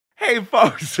Hey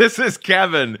folks, this is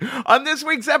Kevin. On this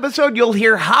week's episode, you'll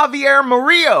hear Javier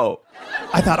Murillo.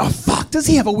 I thought, oh fuck, does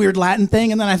he have a weird Latin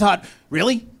thing? And then I thought,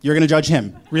 really? You're gonna judge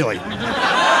him? Really?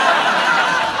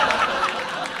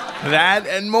 That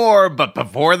and more, but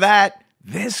before that,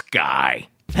 this guy.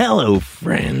 Hello,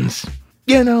 friends.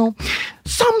 You know,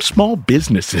 some small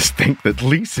businesses think that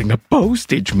leasing a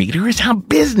postage meter is how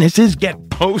businesses get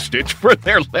postage for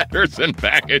their letters and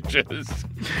packages.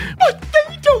 But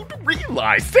they don't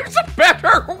realize there's a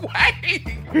better way.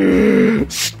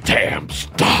 Stamps.com.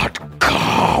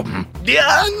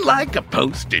 Unlike a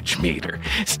postage meter,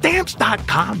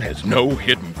 Stamps.com has no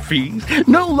hidden fees,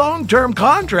 no long-term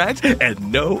contracts,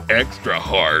 and no extra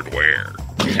hardware.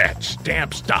 At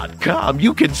Stamps.com,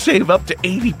 you can save up to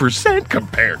 80%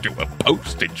 compared to a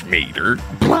postage meter.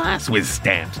 Plus, with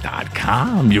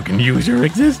Stamps.com, you can use your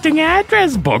existing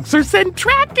address books or send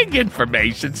tracking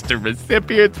information to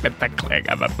recipients with the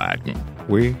click of a button.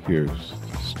 We use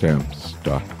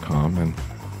Stamps.com and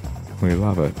we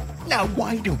love it. Now,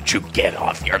 why don't you get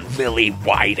off your lily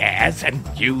white ass and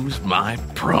use my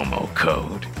promo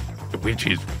code, which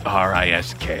is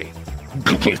RISK.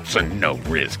 It's a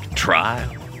no-risk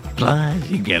trial. Plus,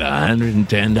 you get a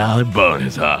 $110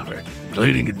 bonus offer,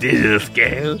 including a digital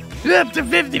scale, up to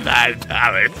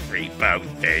 $55 free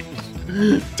postage.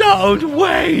 Don't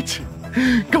wait!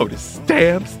 Go to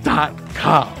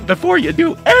Stamps.com before you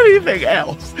do anything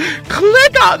else.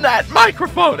 Click on that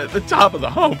microphone at the top of the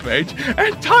homepage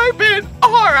and type in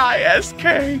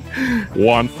RISK.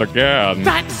 Once again,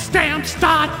 That's Stamps.com.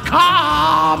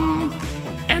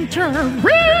 Enter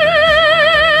risk.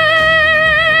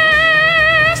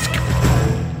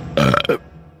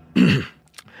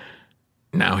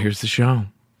 Now here's the show.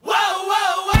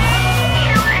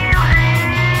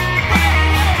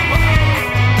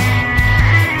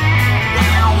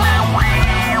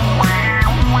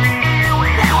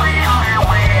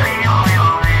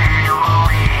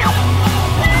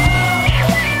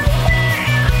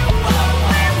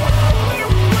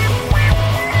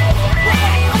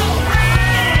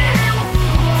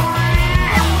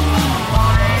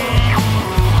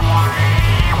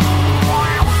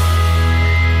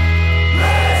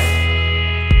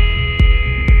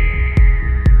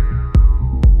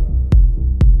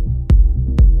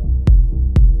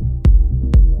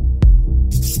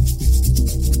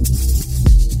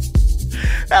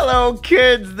 Hello,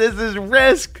 kids. This is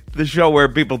Risk, the show where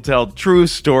people tell true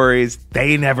stories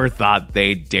they never thought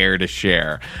they'd dare to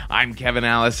share. I'm Kevin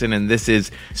Allison, and this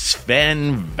is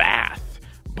Sven Vath.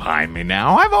 Behind me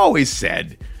now, I've always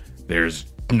said there's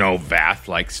no Vath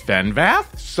like Sven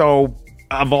Vath, so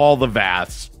of all the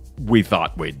Vaths, we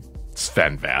thought we'd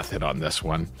Sven Vath it on this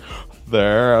one.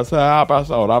 This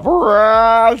episode of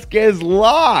Risk is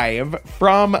live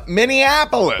from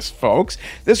Minneapolis, folks.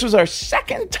 This was our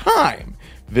second time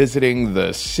visiting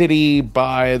the city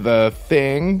by the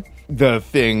thing. The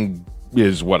thing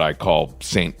is what I call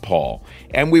St. Paul.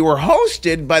 And we were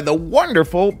hosted by the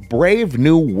wonderful Brave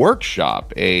New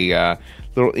Workshop, a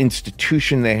little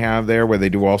institution they have there where they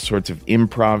do all sorts of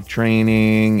improv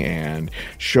training and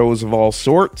shows of all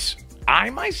sorts. I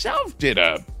myself did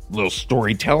a little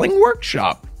storytelling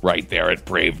workshop right there at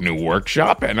Brave New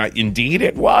Workshop, and indeed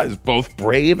it was both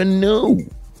brave and new.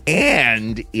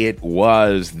 And it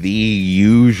was the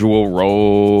usual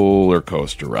roller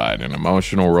coaster ride, an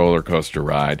emotional roller coaster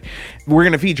ride. We're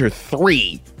going to feature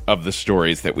 3 of the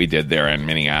stories that we did there in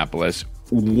Minneapolis.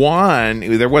 One,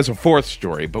 there was a 4th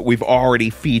story, but we've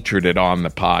already featured it on the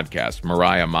podcast.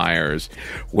 Mariah Myers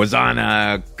was on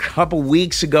a couple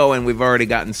weeks ago, and we've already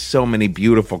gotten so many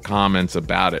beautiful comments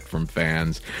about it from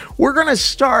fans. We're going to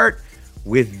start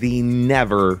with the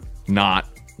never not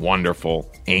wonderful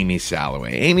Amy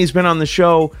Salloway. Amy's been on the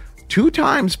show 2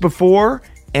 times before,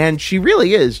 and she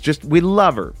really is just, we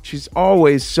love her. She's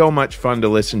always so much fun to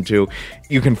listen to.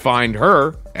 You can find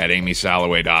her at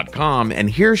amysalloway.com, and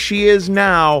here she is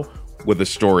now with a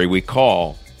story we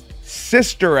call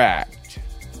Sister Act.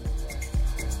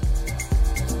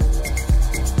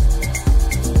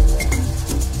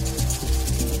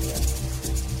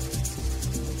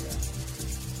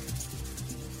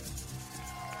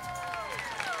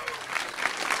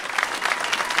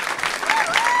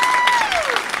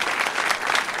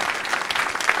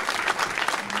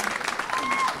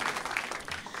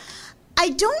 I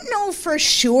don't know for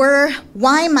sure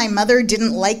why my mother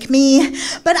didn't like me,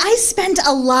 but I spent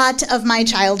a lot of my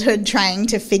childhood trying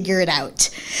to figure it out.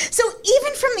 So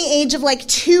even from the age of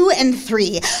 2 and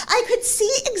 3, I could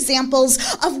see examples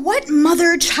of what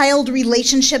mother-child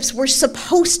relationships were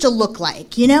supposed to look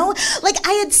like, you know?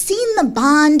 I had seen the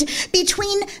bond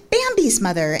between Bambi's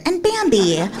mother and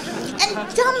Bambi,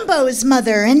 Dumbo's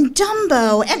mother and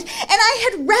Dumbo. And I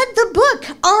had read the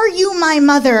book, Are You My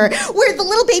Mother? Where the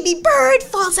little baby bird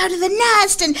falls out of the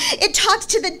nest and it talks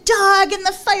to the dog and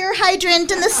the fire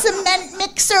hydrant and the cement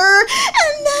mixer.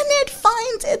 And then it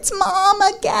finds its mom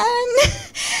again.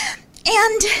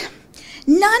 And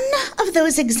none of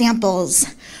those examples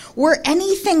were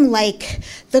anything like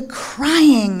the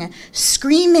crying,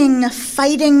 screaming,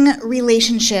 fighting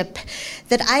relationship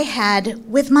that I had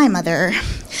with my mother,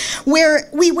 where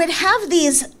we would have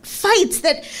these fights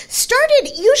that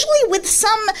started usually with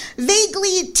some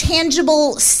vaguely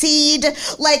tangible seed,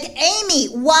 like, Amy,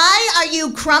 why are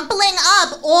you crumpling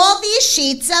up all these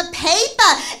sheets of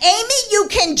paper? Amy, you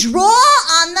can draw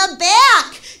on the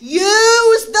back.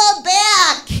 Use the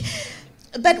back.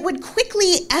 But would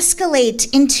quickly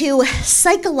escalate into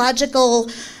psychological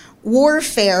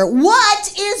warfare.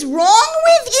 What is wrong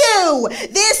with you?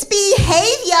 This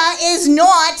behavior is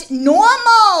not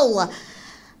normal.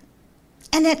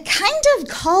 And it kind of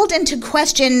called into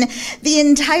question the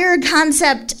entire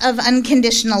concept of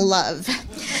unconditional love.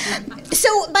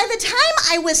 So by the time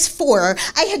I was 4,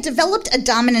 I had developed a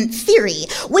dominant theory,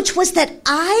 which was that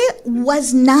I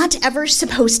was not ever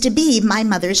supposed to be my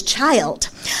mother's child.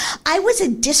 I was a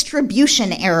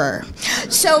distribution error.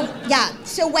 So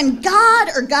when God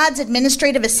or God's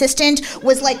administrative assistant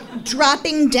was like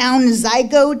dropping down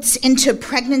zygotes into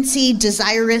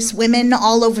pregnancy-desirous women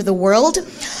all over the world,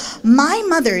 my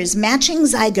mother's matching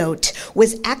zygote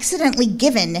was accidentally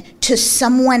given to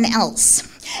someone else.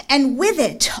 And with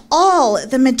it, all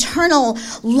the maternal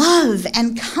love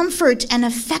and comfort and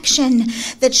affection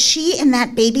that she and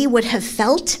that baby would have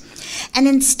felt. And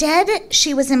instead,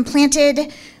 she was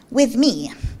implanted with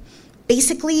me.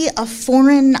 Basically a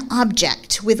foreign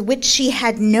object with which she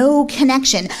had no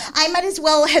connection. I might as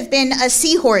well have been a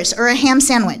seahorse or a ham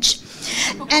sandwich.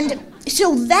 And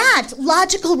so that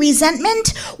logical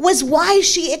resentment was why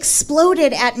she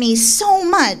exploded at me so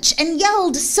much and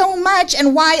yelled so much,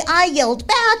 and why I yelled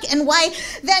back, and why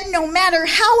then no matter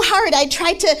how hard I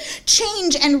tried to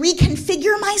change and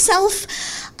reconfigure myself,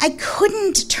 I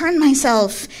couldn't turn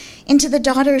myself into the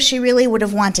daughter she really would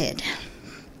have wanted.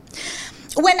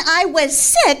 When I was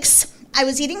 6, I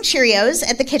was eating Cheerios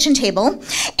at the kitchen table,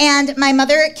 and my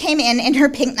mother came in her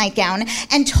pink nightgown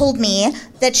and told me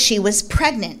that she was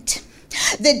pregnant.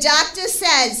 The doctor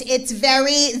says it's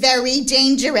very, very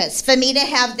dangerous for me to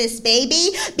have this baby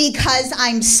because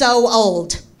I'm so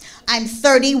old. I'm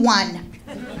 31.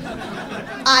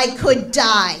 I could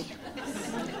die.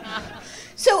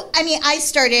 So, I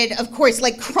started, of course,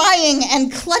 like crying and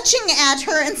clutching at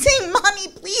her and saying, Mommy,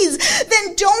 please,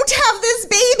 then don't have this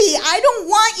baby. I don't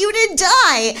want you to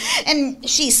die. And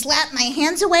she slapped my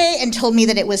hands away and told me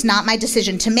that it was not my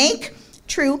decision to make.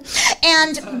 True,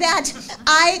 and that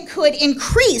I could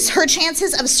increase her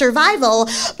chances of survival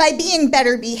by being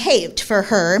better behaved for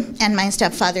her and my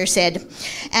stepfather, Sid,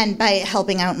 and by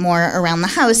helping out more around the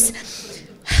house.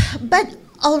 But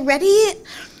already,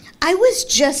 I was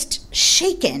just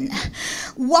shaken.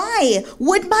 Why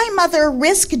would my mother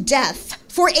risk death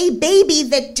for a baby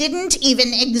that didn't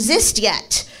even exist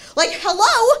yet? Like,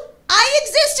 hello? I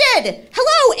existed!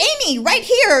 Hello, Amy, right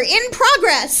here, in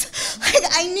progress.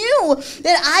 I knew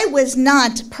that I was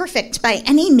not perfect by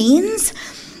any means,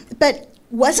 but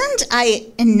wasn't I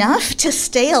enough to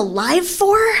stay alive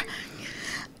for?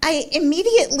 I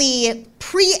immediately,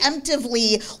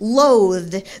 preemptively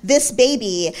loathed this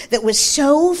baby that was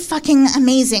so fucking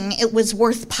amazing it was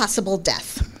worth possible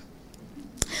death.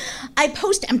 I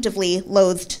postemptively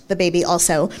loathed the baby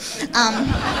also.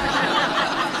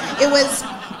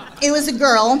 It was a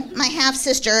girl, my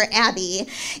half-sister, Abby,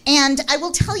 and I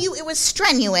will tell you it was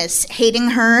strenuous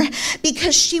hating her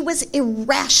because she was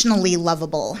irrationally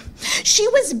lovable. She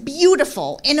was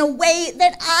beautiful in a way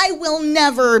that I will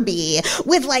never be,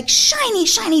 with like shiny,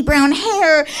 shiny brown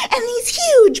hair and these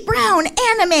huge brown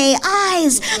anime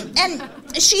eyes, and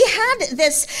she had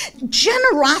this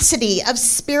generosity of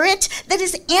spirit that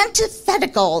is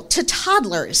antithetical to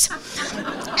toddlers.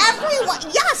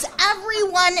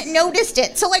 Everyone noticed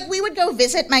it. So like we would go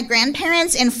visit my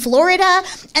grandparents in Florida,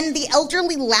 and the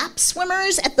elderly lap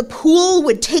swimmers at the pool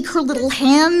would take her little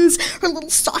hands, her little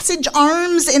sausage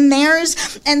arms in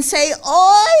theirs, and say,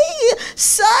 "Oi,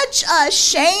 such a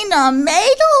Shayna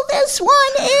Madel this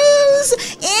one is,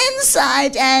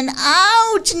 inside and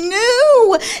out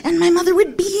new." And my mother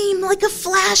would beam like a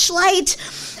flashlight,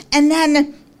 and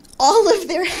then all of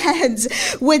their heads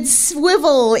would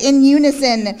swivel in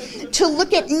unison to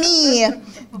look at me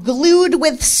glued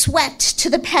with sweat to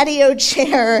the patio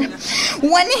chair,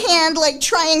 one hand like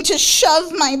trying to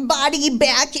shove my body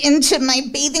back into my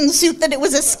bathing suit that it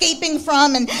was escaping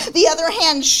from, and the other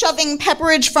hand shoving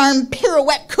Pepperidge Farm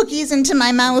pirouette cookies into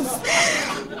my mouth.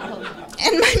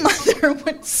 And my mother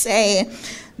would say,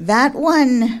 "That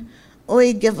one,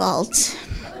 oi gewalt."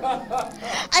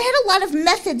 I had a lot of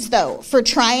methods, though, for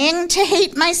trying to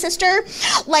hate my sister.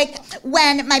 Like,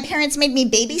 when my parents made me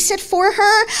babysit for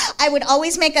her, I would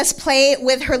always make us play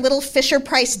with her little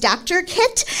Fisher-Price doctor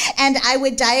kit, and I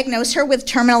would diagnose her with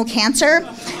terminal cancer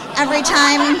every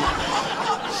time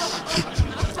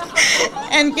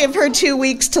and give her 2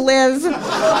 weeks to live.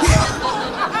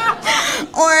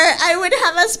 Or I would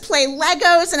have us play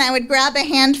Legos, and I would grab a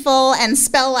handful and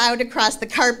spell out across the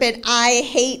carpet, "I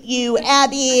hate you,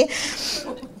 Abby."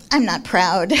 I'm not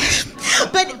proud.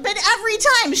 But every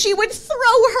time she would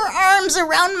throw her arms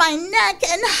around my neck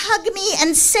and hug me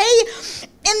and say,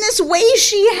 in this way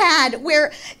she had,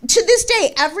 where to this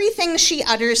day everything she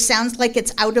utters sounds like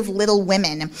it's out of Little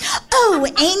Women. "Oh,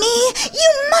 Amy,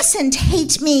 you mustn't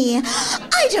hate me.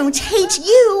 I don't hate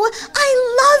you. I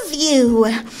love you."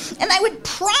 And I would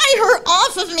pry her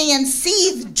off of me and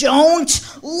seethe, "Don't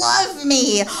love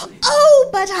me." "Oh,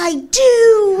 but I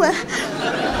do."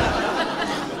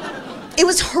 It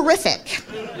was horrific.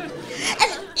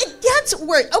 And it gets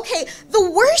worse. Okay, the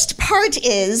worst part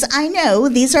is, I know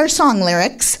these are song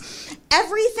lyrics,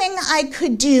 everything I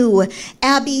could do,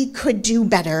 Abby could do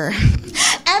better.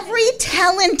 Every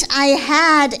talent I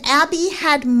had, Abby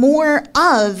had more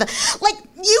of. Like,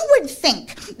 you would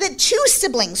think that two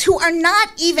siblings who are not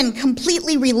even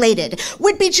completely related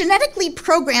would be genetically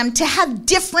programmed to have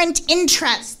different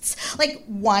interests. Like,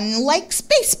 one likes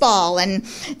baseball and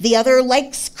the other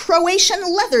likes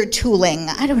Croatian leather tooling.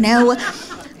 I don't know.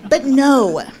 But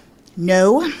no.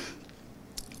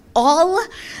 All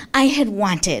I had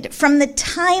wanted from the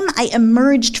time I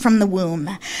emerged from the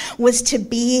womb was to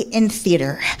be in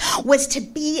theater, was to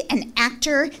be an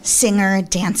actor, singer,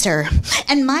 dancer.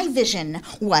 And my vision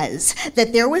was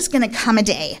that there was going to come a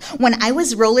day when I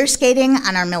was roller skating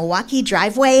on our Milwaukee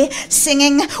driveway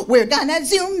singing, "We're gonna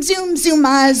zoom, zoom,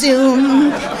 zooma,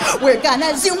 zoom. We're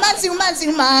gonna zooma, zooma,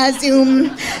 zooma,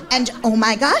 zoom." And oh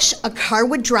my gosh, a car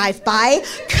would drive by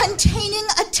containing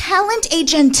a talent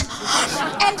agent.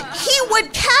 And he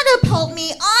would catapult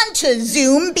me onto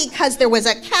Zoom because there was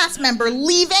a cast member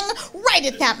leaving right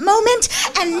at that moment,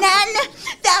 and then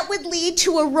that would lead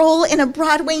to a role in a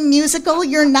Broadway musical.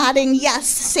 You're nodding, yes,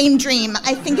 same dream.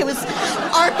 I think it was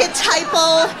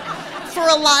archetypal for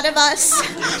a lot of us.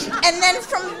 And then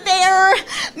from there,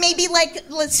 maybe like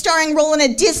starring role in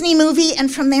a Disney movie,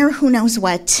 and from there, who knows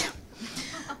what.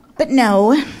 But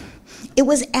no, it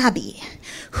was Abby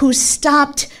who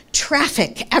stopped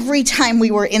traffic every time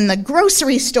we were in the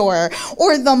grocery store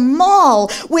or the mall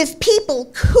with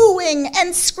people cooing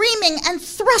and screaming and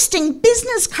thrusting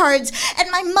business cards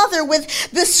at my mother with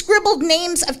the scribbled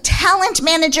names of talent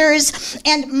managers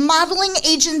and modeling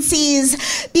agencies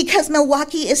because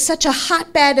Milwaukee is such a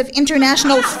hotbed of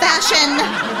international fashion.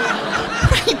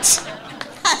 Right.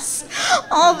 Yes.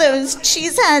 All those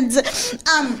cheeseheads.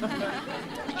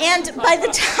 And by the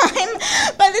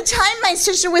time my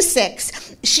sister was 6,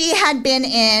 she had been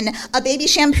in a baby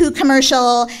shampoo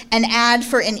commercial, an ad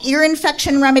for an ear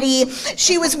infection remedy.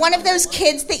 She was one of those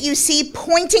kids that you see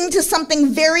pointing to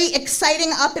something very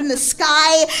exciting up in the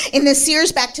sky in the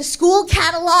Sears Back to School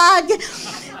catalog.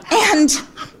 And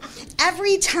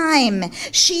every time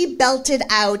she belted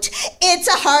out, "It's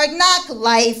a hard knock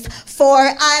life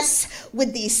for us,"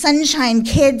 with the Sunshine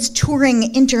Kids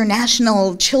touring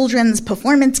International Children's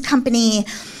Performance Company,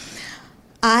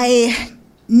 I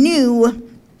knew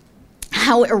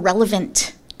how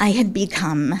irrelevant I had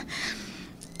become,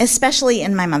 especially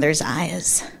in my mother's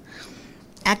eyes.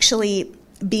 Actually,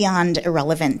 beyond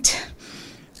irrelevant.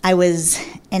 I was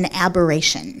an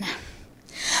aberration.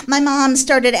 My mom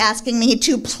started asking me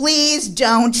to please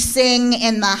don't sing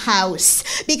in the house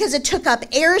because it took up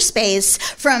airspace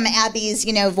from Abby's,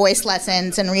 voice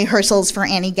lessons and rehearsals for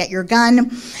Annie Get Your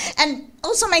Gun. And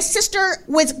also my sister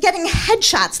was getting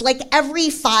headshots like every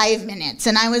 5 minutes,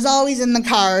 and I was always in the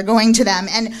car going to them.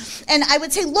 And I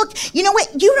would say, "Look, you know what?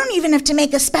 You don't even have to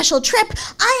make a special trip.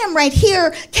 I am right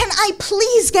here. Can I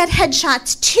please get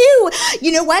headshots too?"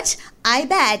 You know what? I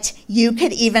bet you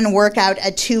could even work out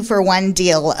a 2-for-1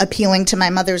 deal appealing to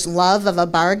my mother's love of a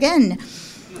bargain.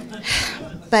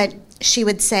 But she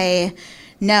would say,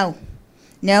 no,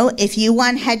 if you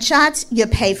want headshots, you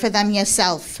pay for them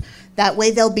yourself. That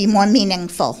way they'll be more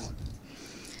meaningful.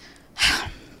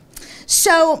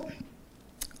 So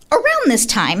around this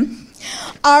time,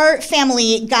 our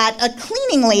family got a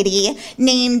cleaning lady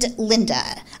named Linda.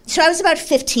 So I was about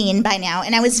 15 by now,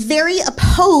 and I was very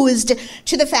opposed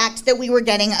to the fact that we were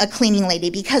getting a cleaning lady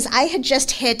because I had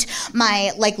just hit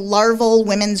my larval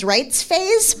women's rights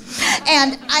phase,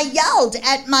 and I yelled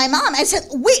at my mom. I said,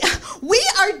 we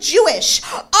are Jewish.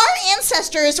 Our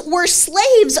ancestors were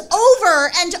slaves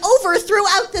over and over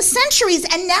throughout the centuries,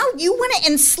 and now you want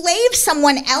to enslave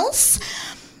someone else?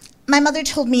 My mother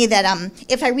told me that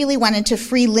if I really wanted to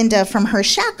free Linda from her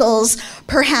shackles,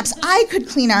 perhaps I could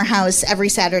clean our house every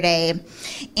Saturday.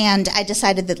 And I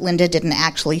decided that Linda didn't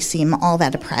actually seem all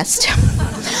that oppressed.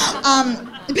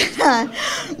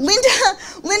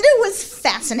 Linda was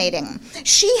fascinating.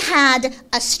 She had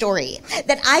a story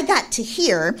that I got to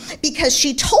hear because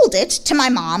she told it to my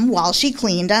mom while she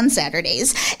cleaned on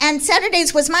Saturdays. And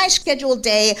Saturdays was my scheduled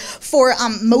day for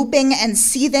moping and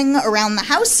seething around the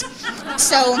house.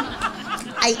 So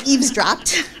I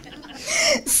eavesdropped.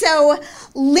 So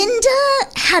Linda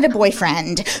had a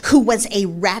boyfriend who was a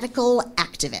radical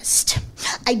activist.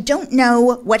 I don't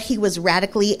know what he was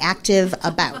radically active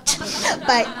about,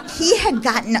 but he had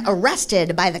gotten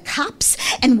arrested by the cops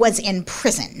and was in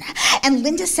prison. And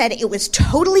Linda said it was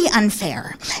totally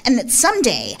unfair and that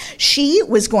someday she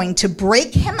was going to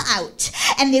break him out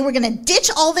and they were going to ditch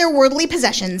all their worldly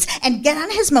possessions and get on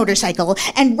his motorcycle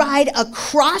and ride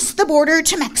across the border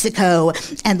to Mexico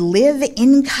and live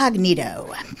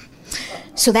incognito.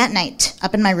 So that night,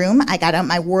 up in my room, I got out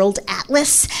my world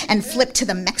atlas and flipped to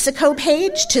the Mexico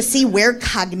page to see where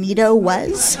Cognito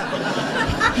was.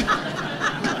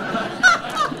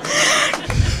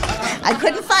 I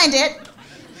couldn't find it,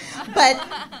 but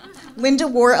Linda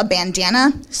wore a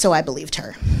bandana, so I believed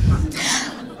her.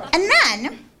 And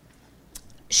then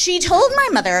she told my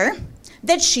mother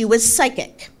that she was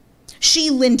psychic. She,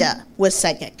 Linda, was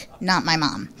psychic, not my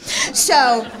mom.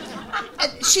 So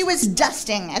she was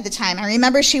dusting at the time. I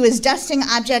remember she was dusting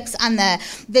objects on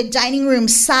the dining room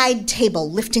side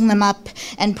table, lifting them up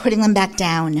and putting them back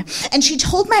down. And she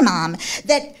told my mom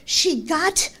that she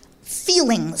got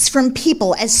feelings from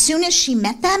people as soon as she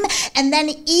met them, and then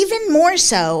even more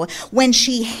so when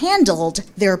she handled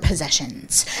their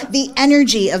possessions. The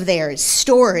energy of theirs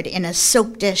stored in a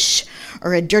soap dish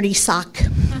or a dirty sock.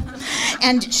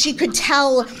 And she could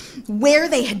tell where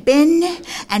they had been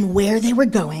and where they were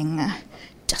going.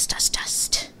 Dust, dust,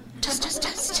 dust. Dust, dust,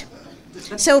 dust.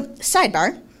 So,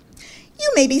 sidebar,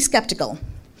 you may be skeptical.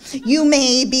 You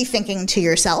may be thinking to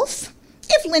yourself,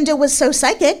 if Linda was so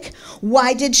psychic,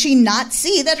 why did she not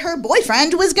see that her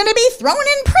boyfriend was going to be thrown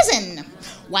in prison?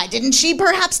 Why didn't she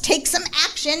perhaps take some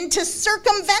action to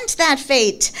circumvent that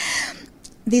fate?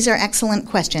 These are excellent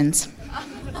questions.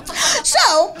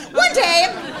 So, one day,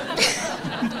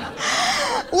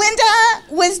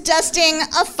 Linda was dusting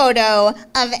a photo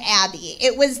of Abby.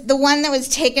 It was the one that was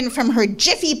taken from her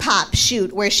Jiffy Pop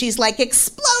shoot where she's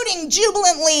exploding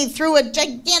jubilantly through a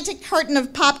gigantic carton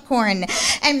of popcorn.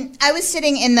 And I was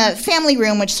sitting in the family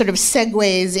room, which sort of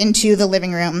segues into the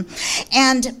living room.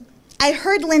 And I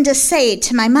heard Linda say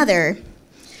to my mother,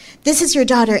 "This is your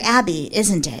daughter Abby,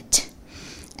 isn't it?"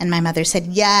 And my mother said,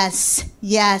 yes,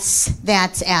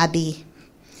 that's Abby.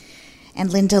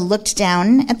 And Linda looked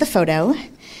down at the photo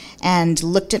and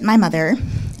looked at my mother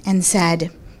and said,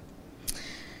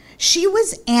 "She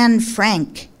was Anne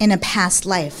Frank in a past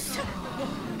life."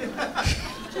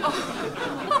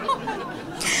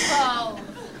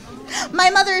 My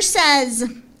mother says,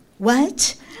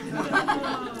 "What?"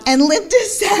 And Linda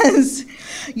says,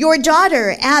 "Your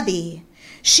daughter, Abby,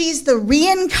 she's the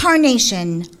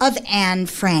reincarnation of Anne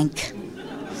Frank."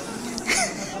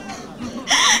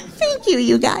 Thank you,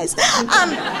 you guys. And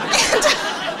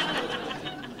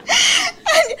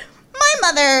my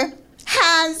mother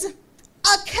has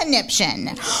a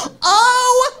conniption.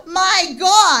 Oh my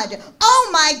God,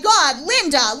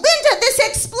 Linda, this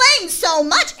explains so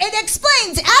much. It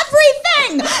explains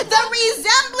everything. The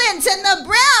resemblance and the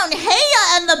brown hair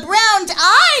and the brown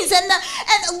eyes and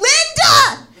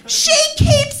Linda, she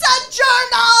keeps a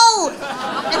journal.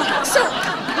 And so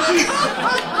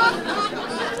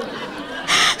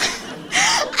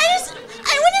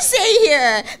I want to say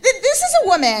here that this is a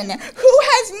woman who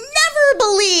has never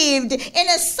believed in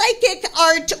a psychic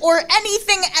art or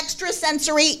anything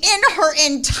extrasensory in her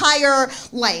entire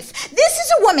life. This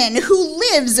is a woman who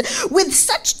lives with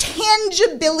such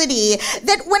tangibility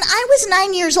that when I was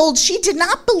 9 years old, she did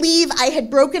not believe I had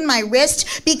broken my wrist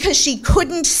because she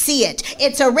couldn't see it.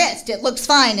 It's a wrist. It looks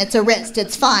fine. It's a wrist.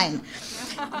 It's fine.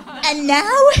 And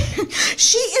now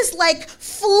she is like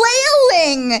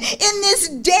flailing in this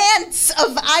dance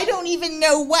of I don't even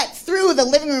know what through the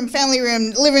living room, family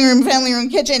room,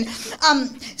 kitchen,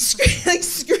 like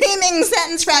screaming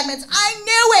sentence fragments. I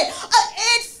knew it.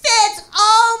 It fits.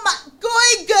 Oh my,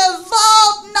 goy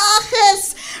gewalt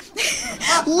naches.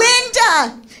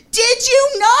 Linda, did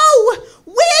you know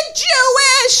we're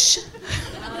Jewish?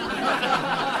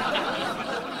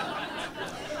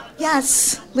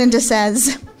 Yes, Linda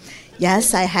says.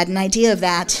 Yes, I had an idea of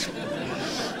that.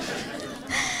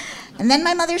 And then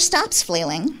my mother stops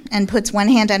flailing and puts one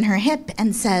hand on her hip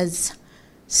and says,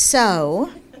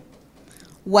 so,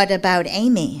 what about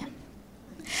Amy?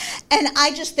 And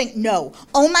I just think, no.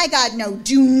 Oh my God, no.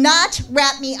 Do not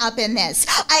wrap me up in this.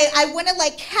 I want to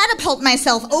like catapult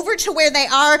myself over to where they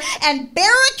are and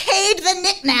barricade the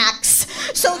knickknacks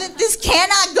so that this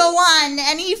cannot go on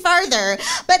any farther.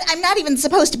 But I'm not even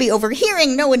supposed to be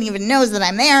overhearing. No one even knows that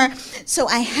I'm there. So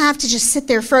I have to just sit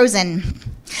there frozen.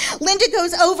 Linda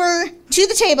goes over to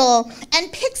the table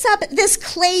and picks up this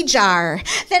clay jar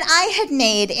that I had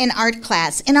made in art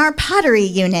class in our pottery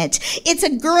unit. It's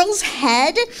a girl's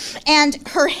head, and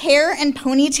her hair and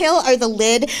ponytail are the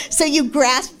lid, so you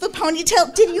grasp the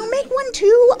ponytail. Did you make one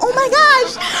too? Oh my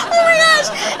gosh!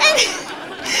 And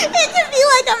it can be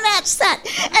like a match set.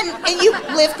 And you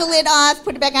lift the lid off,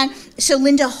 put it back on. So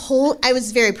Linda I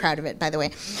was very proud of it, by the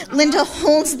way. Linda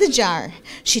holds the jar.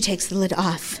 She takes the lid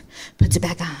off, puts it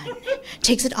back on,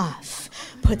 takes it off,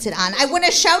 puts it on. I want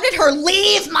to shout at her,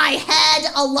 leave my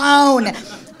head alone,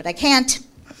 but I can't.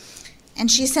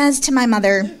 And she says to my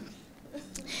mother,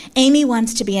 Amy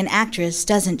wants to be an actress,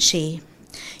 doesn't she?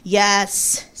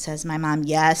 Yes, says my mom,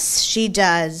 yes, she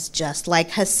does, just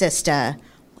like her sister.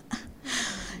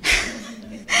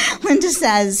 Linda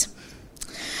says,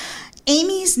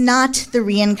 Amy's not the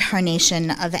reincarnation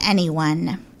of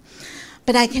anyone,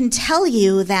 but I can tell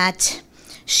you that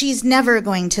she's never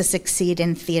going to succeed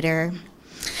in theater.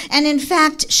 And in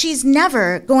fact, she's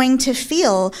never going to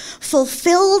feel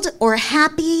fulfilled or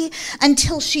happy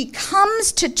until she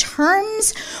comes to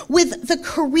terms with the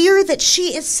career that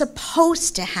she is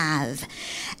supposed to have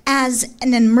as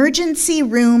an emergency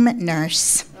room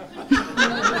nurse.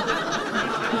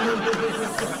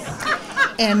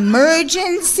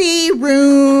 Emergency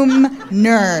room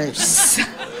nurse.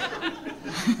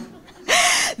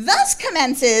 Thus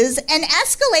commences an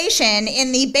escalation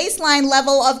in the baseline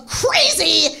level of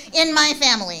crazy in my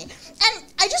family. And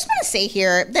I just want to say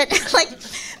here that, like,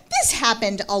 this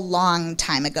happened a long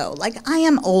time ago. Like, I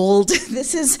am old.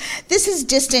 This is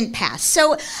distant past.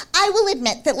 So I will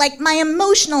admit that, like, my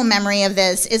emotional memory of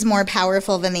this is more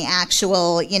powerful than the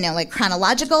actual, like,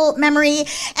 chronological memory.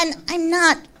 And I'm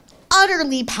not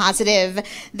utterly positive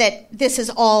that this is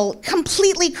all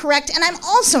completely correct, and I'm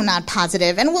also not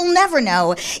positive, and we'll never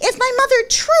know, if my mother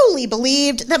truly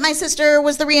believed that my sister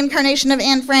was the reincarnation of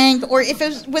Anne Frank, or if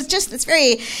it was just this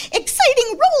very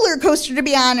exciting roller coaster to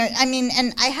be on.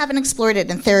 And I haven't explored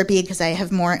it in therapy because I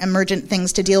have more emergent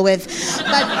things to deal with,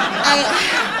 but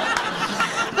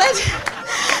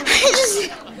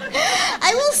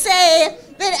I will say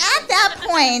that at that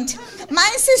point,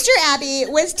 my sister Abby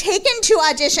was taken to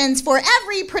auditions for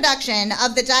every production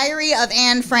of The Diary of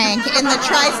Anne Frank in the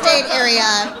tri-state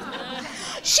area.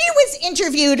 She was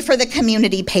interviewed for the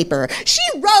community paper. She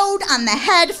rode on the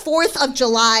head 4th of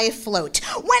July float.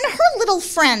 When her little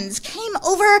friends came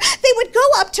over, they would go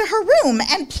up to her room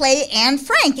and play Anne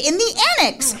Frank in the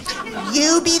annex.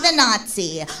 You be the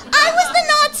Nazi. I was the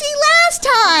Nazi last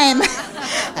time.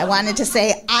 I wanted to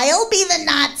say, I'll be the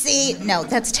Nazi. No,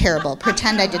 that's terrible.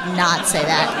 Pretend I did not say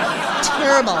that.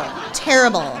 Terrible,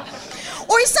 terrible.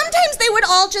 Or sometimes they would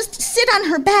all just sit on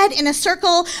her bed in a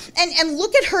circle and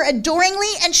look at her adoringly,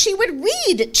 and she would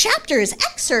read chapters,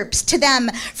 excerpts to them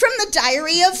from the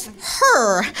diary of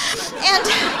her. And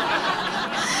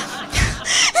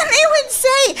they would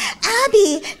say,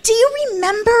 Abby, do you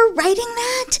remember writing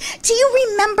that? Do you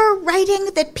remember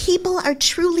writing that people are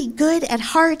truly good at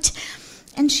heart?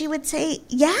 And she would say,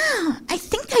 yeah, I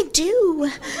think I do.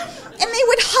 And they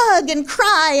would hug and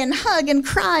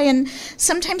cry, and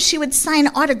sometimes she would sign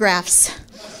autographs.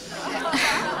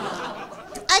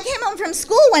 I came home from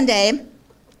school one day,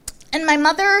 and my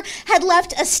mother had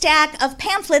left a stack of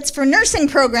pamphlets for nursing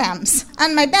programs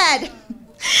on my bed. And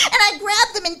I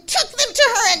grabbed them and took them to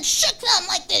her and shook them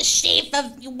like this sheaf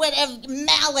of whatever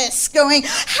malice, going,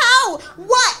 how?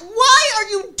 What? Why are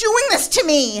you doing this to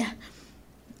me?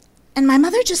 And my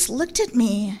mother just looked at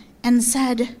me and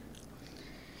said,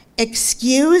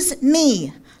 excuse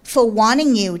me for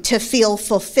wanting you to feel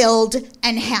fulfilled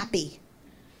and happy.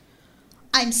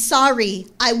 I'm sorry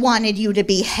I wanted you to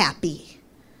be happy.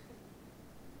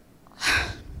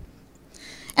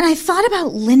 And I thought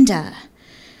about Linda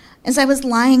as I was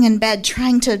lying in bed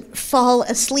trying to fall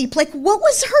asleep. Like, what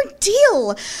was her deal?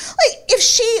 Like, if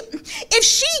she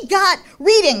got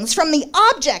readings from the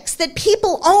objects that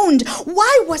people owned,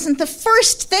 why wasn't the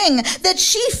first thing that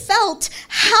she felt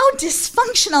how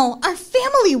dysfunctional our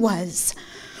family was?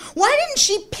 Why didn't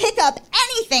she pick up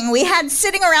anything we had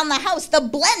sitting around the house, the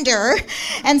blender,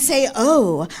 and say,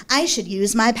 oh, I should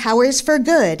use my powers for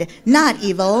good, not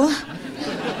evil?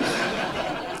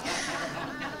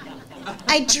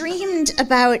 I dreamed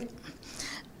about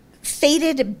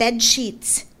faded bed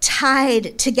sheets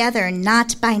tied together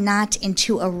knot by knot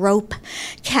into a rope,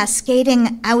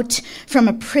 cascading out from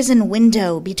a prison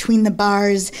window between the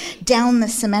bars, down the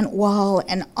cement wall,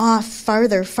 and off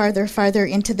farther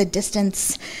into the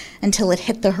distance until it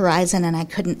hit the horizon and I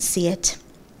couldn't see it.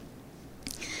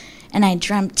 And I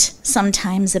dreamt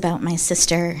sometimes about my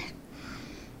sister,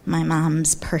 my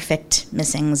mom's perfect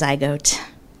missing zygote.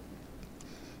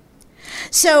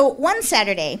 So one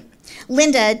Saturday,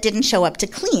 Linda didn't show up to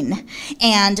clean,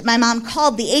 and my mom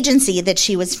called the agency that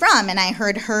she was from, and I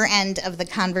heard her end of the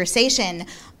conversation.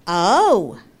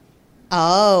 Oh,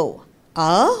 I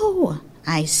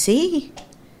see.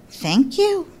 Thank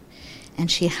you.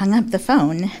 And she hung up the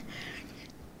phone,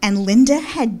 and Linda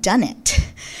had done it.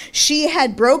 She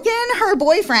had broken her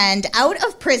boyfriend out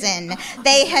of prison.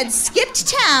 They had skipped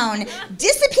town,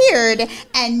 disappeared,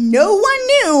 and no one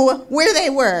knew where they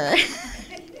were.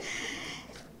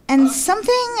 And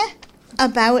something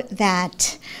about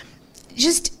that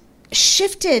just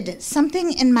shifted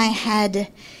something in my head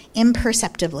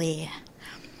imperceptibly.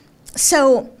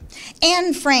 So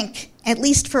Anne Frank, at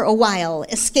least for a while,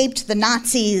 escaped the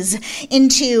Nazis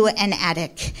into an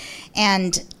attic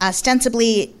and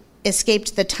ostensibly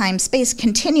escaped the time-space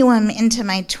continuum into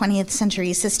my 20th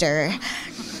century sister.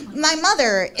 My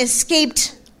mother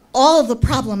escaped all the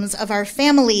problems of our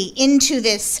family into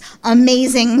this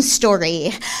amazing story.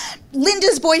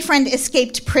 Linda's boyfriend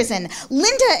escaped prison.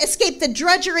 Linda escaped the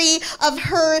drudgery of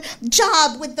her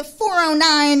job with the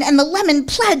 409 and the Lemon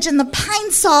Pledge and the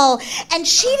Pine Sol, and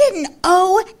she didn't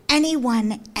owe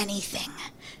anyone anything.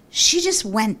 She just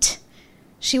went.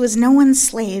 She was no one's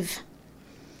slave.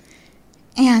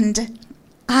 And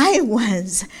I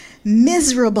was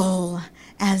miserable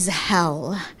as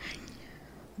hell.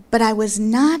 But I was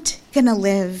not going to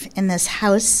live in this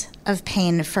house of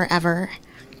pain forever.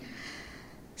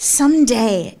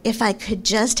 Someday, if I could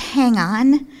just hang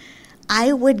on,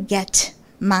 I would get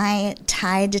my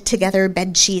tied-together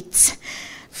bed sheets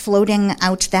floating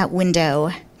out that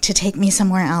window to take me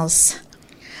somewhere else.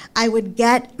 I would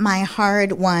get my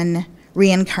hard-won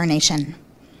reincarnation.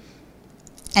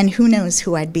 And who knows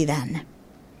who I'd be then.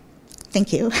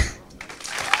 Thank you.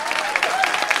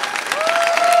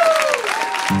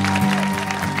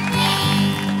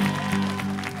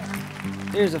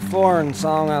 Here's a foreign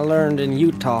song I learned in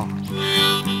Utah.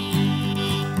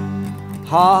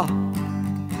 Ha,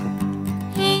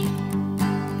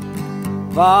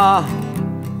 va,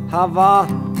 hava,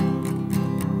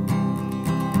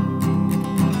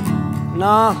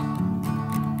 na,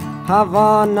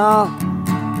 Havana,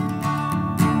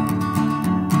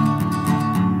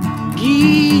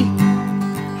 gi,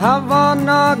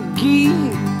 Havana, gi,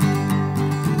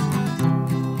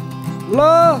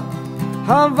 la.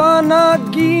 Havana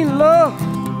Gila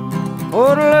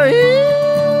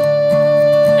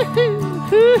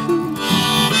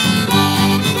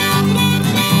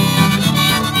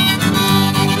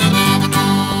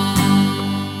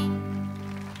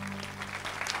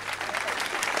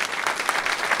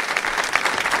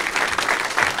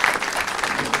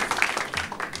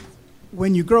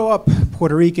When you grow up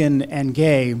Puerto Rican and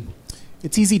gay,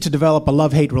 it's easy to develop a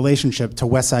love-hate relationship to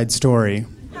West Side Story.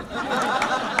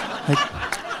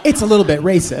 It's a little bit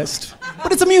racist,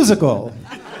 but it's a musical.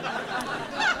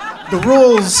 The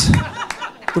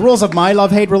rules of my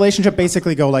love-hate relationship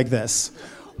basically go like this.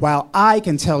 While I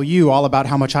can tell you all about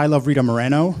how much I love Rita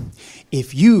Moreno,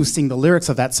 if you sing the lyrics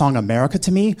of that song America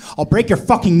to me, I'll break your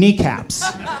fucking kneecaps.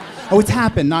 Oh, it's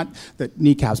happened, not the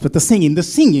kneecaps, but the singing. The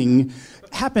singing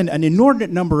happened an inordinate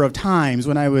number of times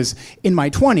when I was in my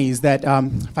 20s that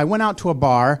if I went out to a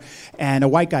bar and a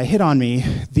white guy hit on me,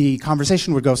 the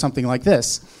conversation would go something like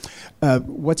this.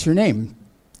 What's your name?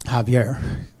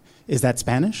 Javier. Is that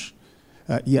Spanish?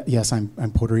 Yes, I'm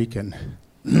Puerto Rican.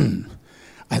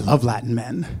 I love Latin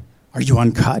men. Are you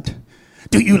uncut?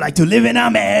 Do you like to live in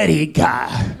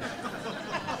America?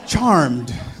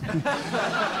 Charmed.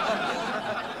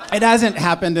 It hasn't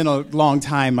happened in a long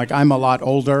time. Like, I'm a lot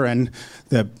older, and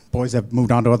the boys have moved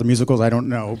on to other musicals. I don't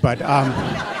know. But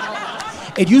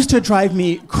it used to drive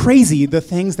me crazy, the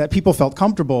things that people felt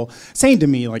comfortable saying to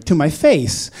me, like to my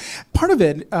face. Part of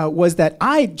it was that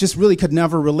I just really could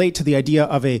never relate to the idea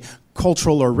of a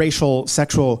cultural or racial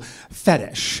sexual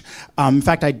fetish. In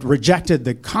fact, I rejected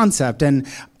the concept, and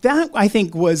that, I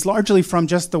think, was largely from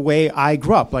just the way I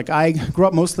grew up. Like, I grew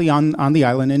up mostly on the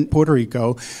island in Puerto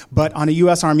Rico, but on a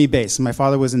U.S. Army base. My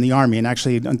father was in the Army, and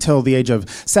actually, until the age of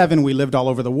 7, we lived all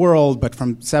over the world, but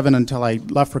from 7 until I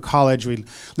left for college, we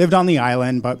lived on the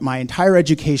island, but my entire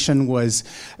education was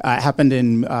happened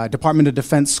in Department of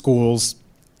Defense schools.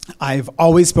 I've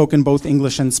always spoken both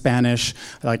English and Spanish.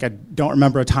 Like, I don't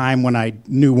remember a time when I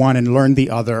knew one and learned the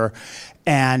other.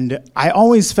 And I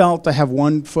always felt I have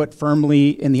one foot firmly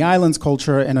in the island's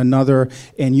culture and another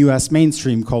in U.S.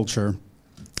 mainstream culture.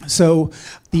 So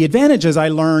the advantages I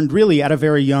learned really at a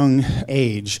very young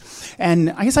age.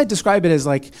 And I guess I'd describe it as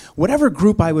like whatever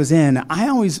group I was in, I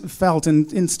always felt,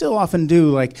 and still often do,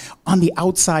 like on the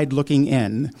outside looking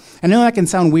in. I know that can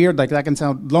sound weird, like that can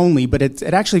sound lonely, but it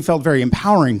actually felt very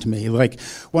empowering to me. Like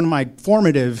one of my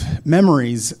formative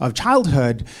memories of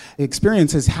childhood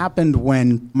experiences happened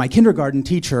when my kindergarten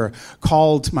teacher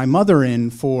called my mother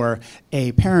in for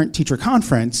a parent-teacher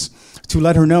conference to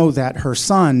let her know that her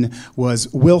son was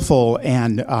willful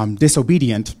and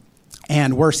disobedient,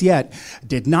 and worse yet,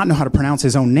 did not know how to pronounce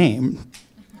his own name.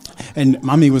 And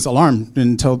Mommy was alarmed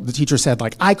until the teacher said,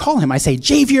 like, I call him, I say,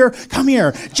 Javier, come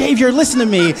here, Javier, listen to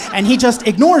me, and he just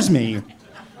ignores me.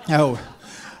 Oh,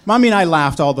 Mommy and I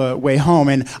laughed all the way home,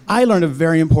 and I learned a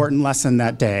very important lesson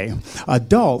that day.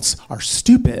 Adults are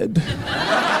stupid.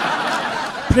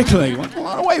 Particularly a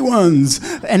lot of white ones.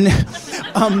 And,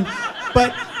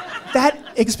 but that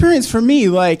experience for me,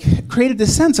 like, created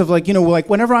this sense of, like, you know, like,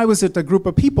 whenever I was with a group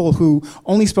of people who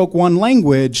only spoke one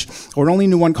language or only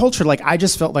knew one culture, like, I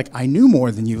just felt like I knew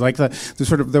more than you. Like, the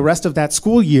sort of the rest of that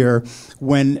school year,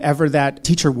 whenever that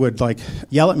teacher would, like,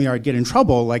 yell at me or I'd get in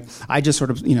trouble, like, I just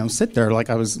sort of, you know, sit there, like,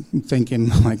 I was thinking,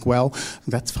 like, well,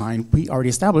 that's fine. We already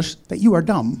established that you are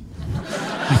dumb.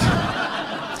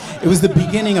 It was the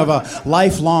beginning of a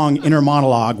lifelong inner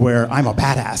monologue where I'm a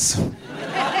badass.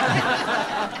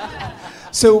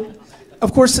 So,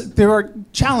 of course, there are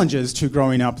challenges to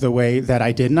growing up the way that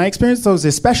I did, and I experienced those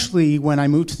especially when I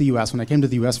moved to the U.S., when I came to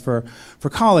the U.S. for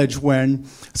college, when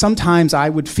sometimes I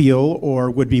would feel, or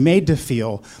would be made to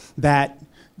feel, that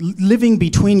living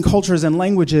between cultures and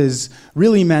languages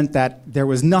really meant that there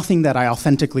was nothing that I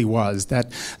authentically was,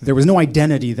 that there was no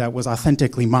identity that was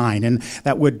authentically mine, and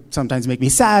that would sometimes make me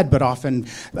sad, but often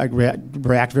I'd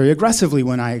react very aggressively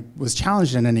when I was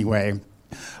challenged in any way.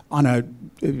 On a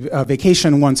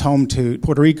vacation once home to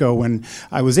Puerto Rico when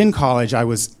I was in college, I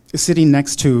was sitting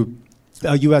next to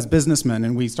a U.S. businessman,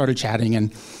 and we started chatting,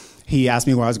 and he asked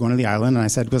me why I was going to the island, and I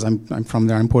said, because I'm from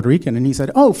there, I'm Puerto Rican, and he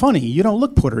said, oh, funny, you don't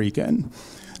look Puerto Rican.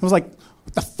 I was like,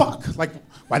 what the fuck? Like,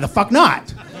 why the fuck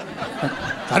not?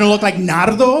 Like, I don't look like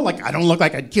Nardo? Like, I don't look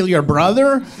like I'd kill your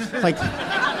brother? Like,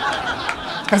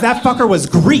 because that fucker was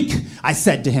Greek, I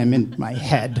said to him in my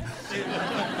head.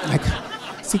 Like,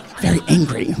 very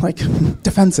angry, like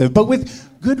defensive, but with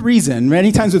good reason,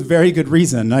 many times with very good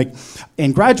reason. Like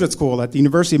in graduate school at the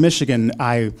University of Michigan,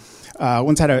 I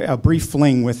once had a brief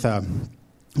fling with the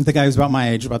guy who was about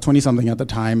my age, about 20-something at the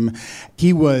time.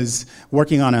 He was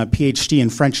working on a PhD in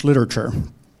French literature.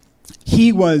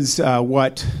 He was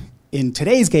what, in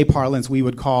today's gay parlance, we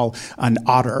would call an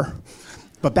otter.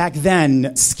 But back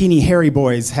then, skinny, hairy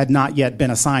boys had not yet been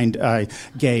assigned a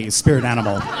gay spirit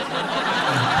animal.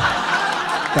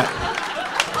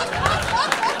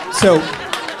 So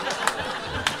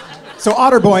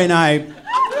Otter Boy and I,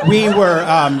 we were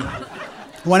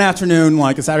one afternoon,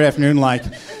 like a Saturday afternoon, like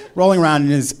rolling around in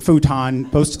his futon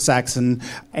post-sex, and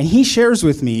he shares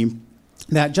with me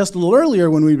that just a little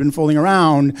earlier when we'd been fooling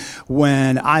around,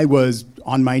 when I was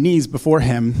on my knees before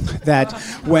him, that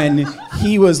when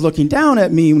he was looking down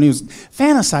at me, when he was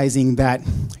fantasizing that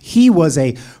he was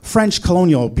a French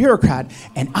colonial bureaucrat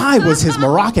and I was his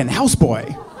Moroccan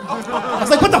houseboy. I was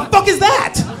like, what the fuck is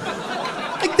that?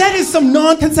 Like, that is some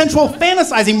non-consensual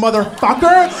fantasizing, motherfucker,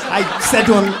 I said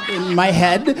to him in my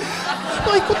head.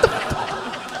 Like, what the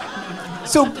fuck?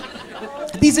 So,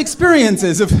 these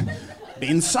experiences of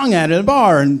being sung at a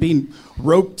bar and being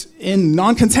roped in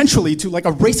non-consensually to like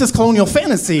a racist colonial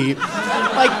fantasy,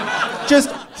 like,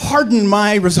 just hardened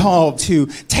my resolve to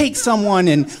take someone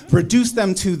and reduce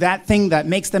them to that thing that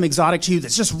makes them exotic to you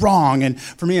that's just wrong. And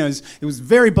for me, it was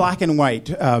very black and white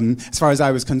as far as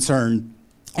I was concerned.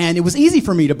 And it was easy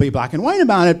for me to be black and white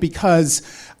about it because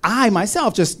I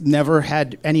myself just never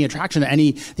had any attraction to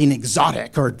anything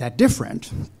exotic or that different.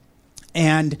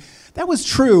 And that was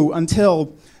true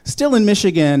until still in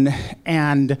Michigan,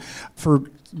 and for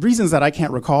reasons that I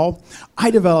can't recall,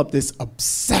 I developed this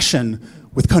obsession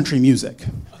with country music.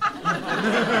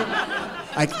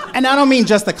 And I don't mean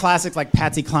just the classics like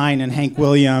Patsy Cline and Hank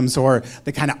Williams or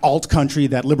the kind of alt country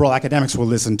that liberal academics will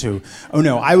listen to. Oh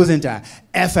no, I was into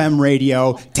FM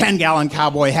radio, 10-gallon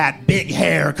cowboy hat, big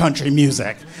hair country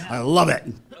music. I love it.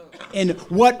 In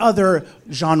what other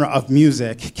genre of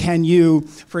music can you,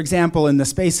 for example, in the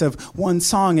space of one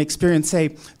song, experience, say,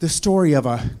 the story of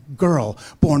a girl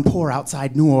born poor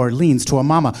outside New Orleans to a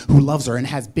mama who loves her and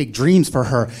has big dreams for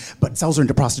her, but sells her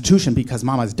into prostitution because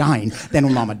mama's dying. Then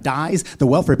when mama dies, the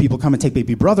welfare people come and take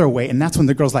baby brother away, and that's when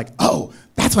the girl's like, oh,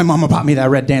 that's why mama bought me that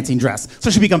red dancing dress. So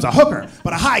she becomes a hooker,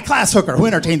 but a high-class hooker who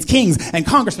entertains kings and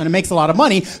congressmen and makes a lot of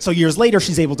money. So years later,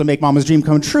 she's able to make mama's dream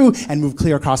come true and move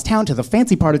clear across town to the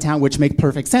fancy part of town, which makes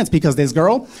perfect sense because this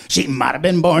girl, she might have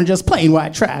been born just plain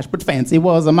white trash, but fancy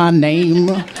wasn't my name.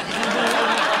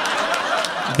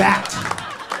 That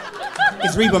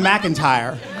is Reba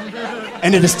McEntire,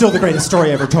 and it is still the greatest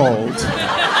story ever told.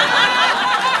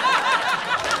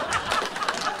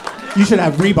 You should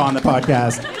have Reba on the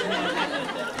podcast.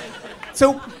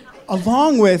 So,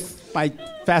 along with my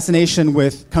fascination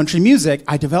with country music,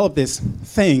 I developed this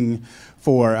thing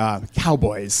for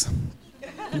cowboys.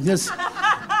 There's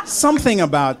something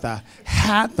about the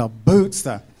hat, the boots,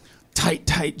 the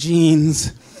tight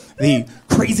jeans, the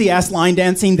crazy-ass line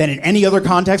dancing that in any other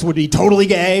context would be totally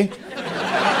gay.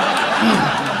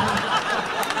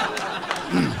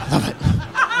 Love it.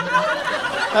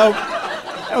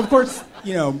 Of course,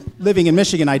 you know, living in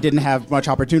Michigan, I didn't have much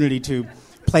opportunity to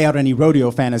play out any rodeo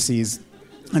fantasies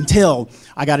until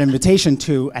I got an invitation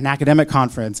to an academic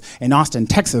conference in Austin,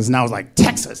 Texas, and I was like,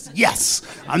 Texas, yes,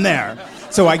 I'm there.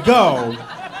 So I go,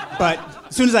 but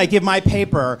as soon as I give my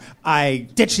paper, I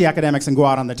ditch the academics and go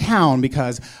out on the town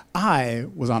because I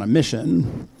was on a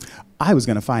mission. I was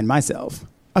going to find myself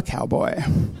a cowboy.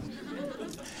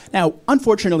 Now,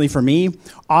 unfortunately for me,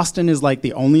 Austin is like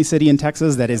the only city in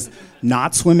Texas that is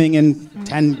not swimming in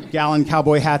 10-gallon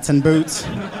cowboy hats and boots.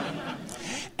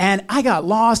 And I got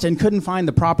lost and couldn't find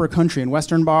the proper country and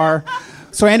western bar.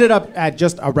 So I ended up at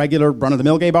just a regular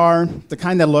run-of-the-mill gay bar, the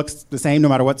kind that looks the same no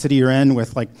matter what city you're in,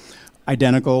 with like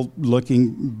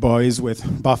identical-looking boys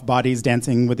with buff bodies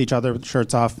dancing with each other with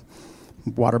shirts off,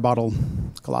 water bottle,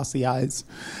 glossy eyes.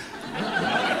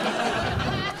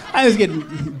 I was getting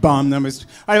bummed. I was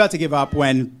right about to give up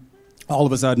when all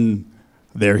of a sudden,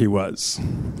 there he was.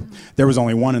 There was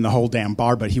only one in the whole damn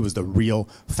bar, but he was the real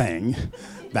thing.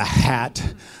 The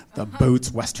hat, the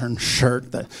boots, western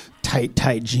shirt, the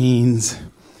tight jeans.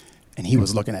 And he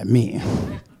was looking at me.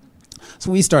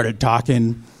 So we started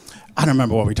talking. I don't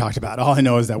remember what we talked about. All I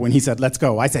know is that when he said, let's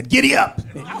go, I said, giddy up!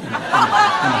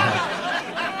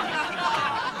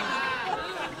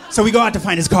 So we go out to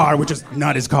find his car, which is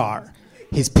not his car.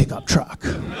 His pickup truck.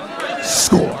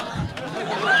 Score.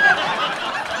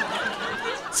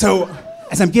 So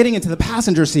as I'm getting into the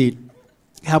passenger seat,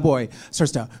 Cowboy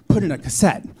starts to put in a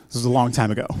cassette. This was a long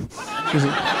time ago.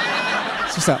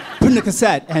 Starts to put in a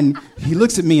cassette, and he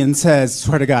looks at me and says,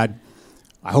 swear to God,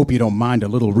 I hope you don't mind a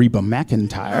little Reba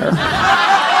McEntire.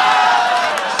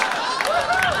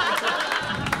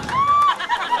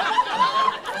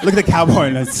 Look at the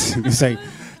cowboy and you say,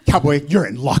 Cowboy, you're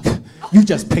in luck. You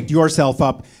just picked yourself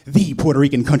up the Puerto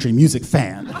Rican country music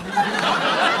fan.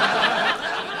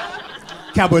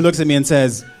 Cowboy looks at me and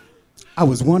says, I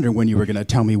was wondering when you were going to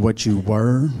tell me what you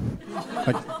were.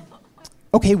 Like,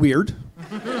 okay, weird.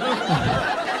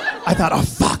 I thought, oh,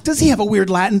 fuck, does he have a weird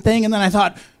Latin thing? And then I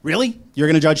thought, really? You're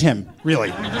going to judge him?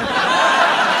 Really?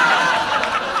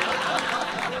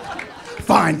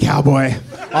 Fine, Cowboy.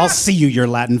 I'll see you your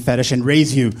Latin fetish and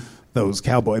raise you those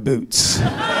cowboy boots.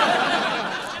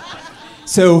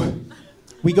 So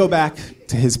we go back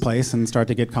to his place and start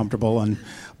to get comfortable and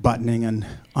buttoning and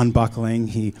unbuckling.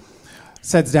 He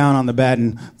sits down on the bed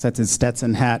and sets his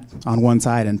Stetson hat on one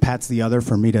side and pats the other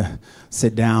for me to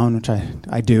sit down, which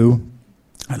I do.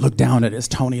 I look down at his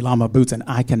Tony Lama boots and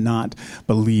I cannot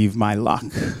believe my luck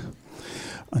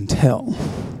until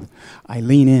I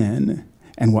lean in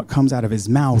and what comes out of his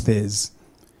mouth is,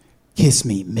 kiss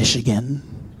me, Michigan.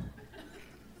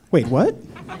 Wait, what?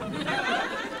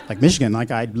 Like Michigan,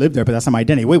 like I lived there, but that's not my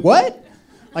identity. Wait, what?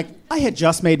 Like I had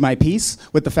just made my peace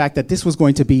with the fact that this was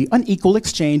going to be an equal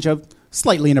exchange of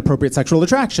slightly inappropriate sexual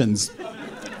attractions.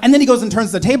 And then he goes and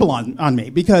turns the table on me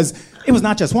because it was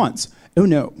not just once. Oh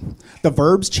no, the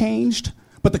verbs changed,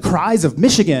 but the cries of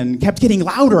Michigan kept getting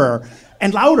louder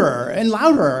and louder and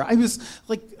louder. I was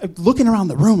like looking around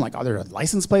the room like, are there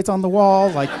license plates on the wall?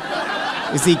 Like,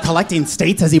 is he collecting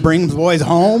states as he brings boys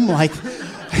home? Like,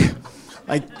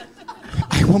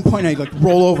 I one point, I like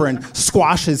roll over and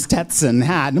squash his Stetson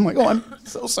hat. And I'm like, oh, I'm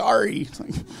so sorry. It's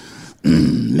like,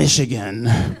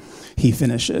 Michigan. He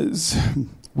finishes.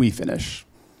 We finish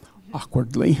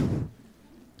awkwardly.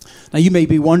 Now, you may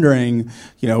be wondering,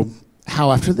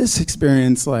 how after this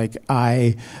experience, like,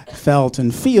 I felt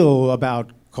and feel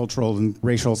about cultural and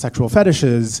racial sexual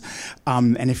fetishes.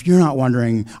 And if you're not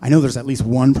wondering, I know there's at least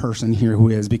one person here who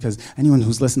is, because anyone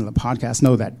who's listened to the podcast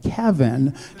know that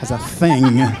Kevin has a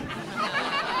thing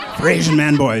for Asian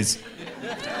man boys.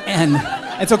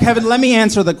 And so, Kevin, let me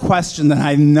answer the question that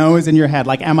I know is in your head.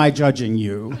 Like, am I judging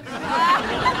you?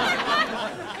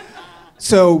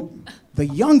 So, the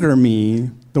younger me,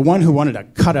 the one who wanted to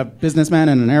cut a businessman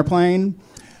in an airplane,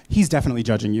 he's definitely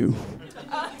judging you.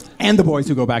 And the boys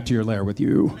who go back to your lair with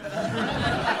you.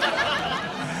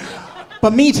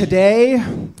 But me today,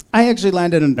 I actually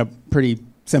landed in a pretty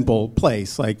simple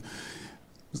place. Like,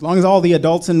 as long as all the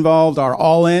adults involved are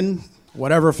all in,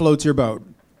 whatever floats your boat.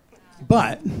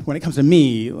 But when it comes to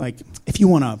me, like, if you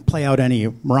want to play out any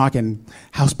Moroccan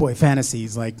houseboy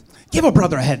fantasies, like, give a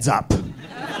brother a heads up.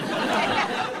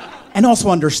 And also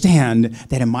understand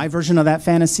that in my version of that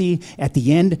fantasy, at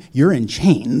the end, you're in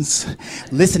chains,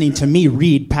 listening to me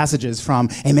read passages from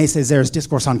Aimé Césaire's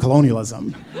Discourse on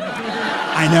Colonialism.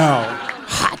 I know,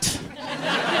 hot.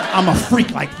 I'm a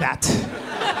freak like that.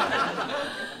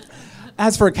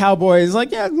 As for cowboys,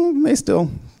 like, yeah, they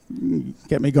still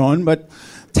get me going, but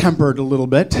tempered a little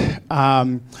bit.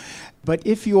 But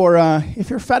if your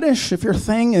fetish, if your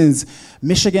thing is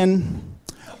Michigan,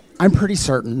 I'm pretty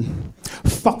certain,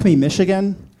 fuck me,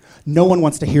 Michigan, no one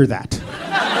wants to hear that.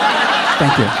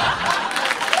 Thank you.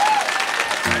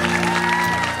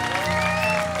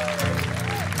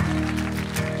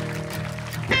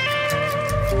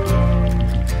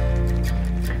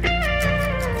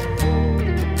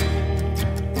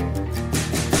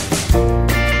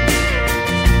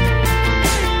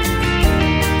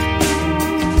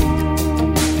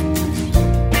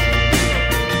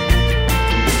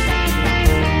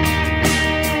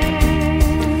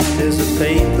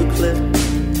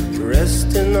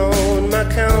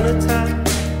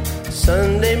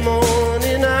 Sunday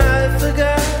morning I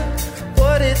forgot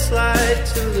what it's like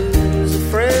to lose a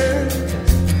friend.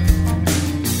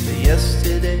 But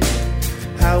yesterday,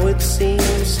 how it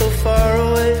seems so far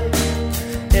away,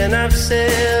 and I've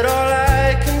said all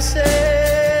I can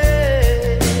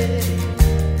say.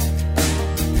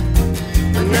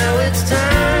 But now it's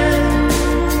time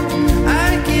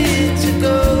I get to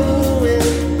go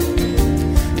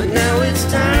in. But now it's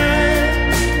time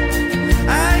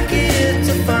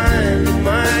find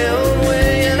my own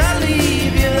way, and I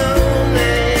leave you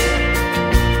lonely.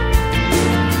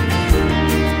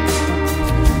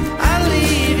 I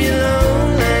leave you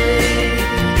lonely.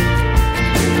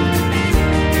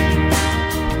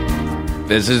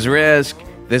 This is Risk.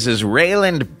 This is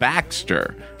Rayland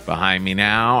Baxter behind me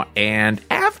now. And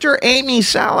after Amy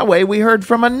Salloway, we heard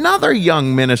from another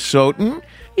young Minnesotan.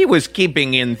 He was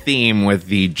keeping in theme with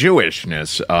the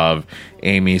Jewishness of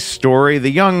Amy's story,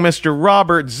 the young Mr.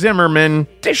 Robert Zimmerman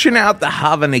dishing out the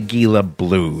Hava Nagila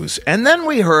blues. And then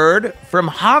we heard from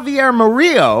Javier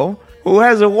Murillo, who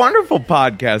has a wonderful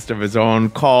podcast of his own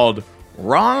called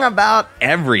Wrong About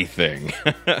Everything.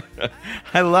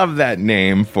 I love that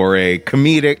name for a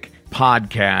comedic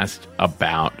podcast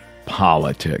about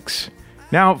politics.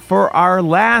 Now, for our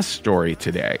last story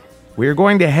today, we're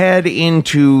going to head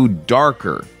into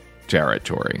darker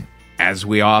territory. As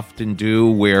we often do,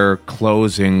 we're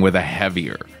closing with a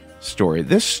heavier story.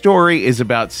 This story is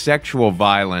about sexual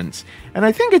violence, and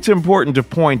I think it's important to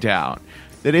point out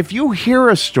that if you hear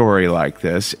a story like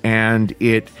this and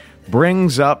it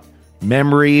brings up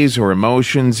memories or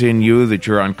emotions in you that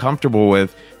you're uncomfortable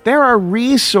with, there are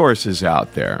resources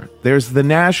out there. There's the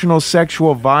National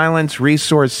Sexual Violence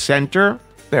Resource Center.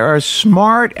 There are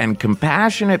smart and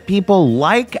compassionate people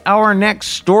like our next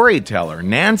storyteller,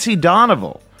 Nancy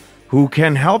Donoval, who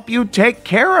can help you take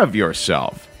care of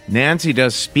yourself. Nancy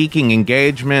does speaking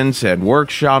engagements and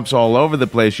workshops all over the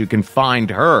place. You can find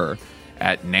her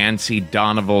at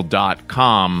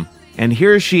nancydonoval.com. And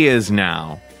here she is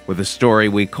now with a story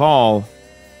we call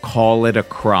It a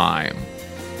Crime.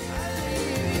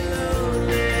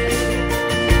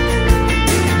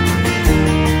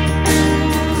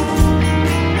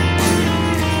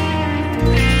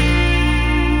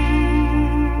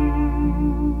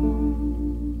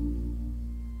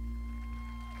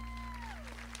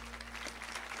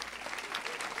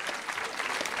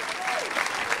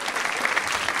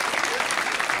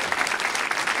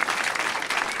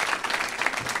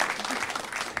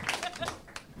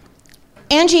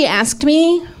 Angie asked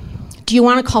me, do you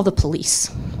want to call the police?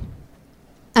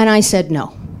 And I said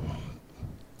no.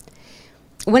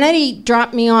 When Eddie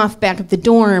dropped me off back at the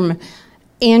dorm,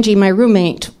 Angie, my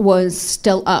roommate, was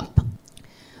still up.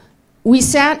 We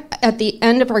sat at the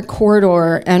end of our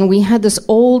corridor, and we had this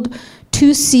old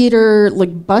two-seater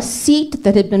bus seat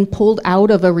that had been pulled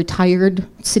out of a retired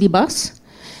city bus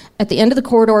at the end of the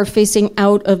corridor facing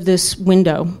out of this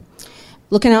window,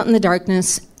 looking out in the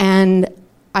darkness, and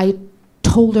I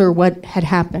told her what had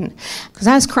happened. Because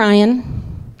I was crying.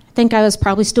 I think I was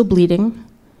probably still bleeding.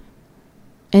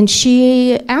 And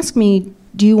she asked me,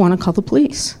 do you want to call the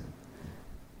police?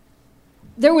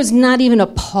 There was not even a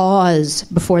pause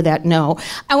before that no.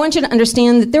 I want you to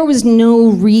understand that there was no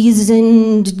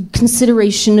reasoned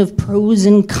consideration of pros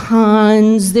and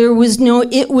cons. It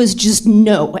was just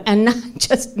no. And not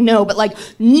just no, but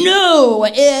no.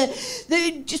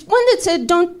 Just one that said,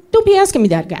 don't be asking me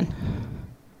that again.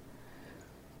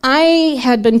 I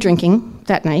had been drinking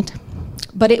that night,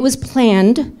 but it was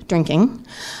planned drinking.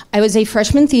 I was a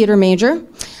freshman theater major.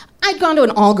 I'd gone to an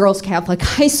all-girls Catholic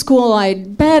high school.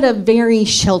 I'd had a very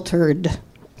sheltered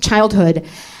childhood.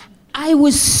 I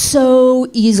was so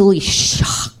easily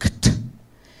shocked.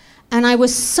 And I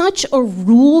was such a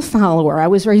rule follower. I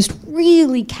was raised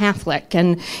really Catholic,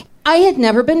 and I had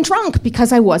never been drunk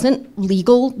because I wasn't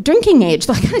legal drinking age.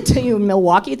 I gotta tell you, in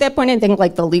Milwaukee at that point, I think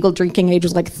the legal drinking age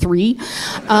was 3.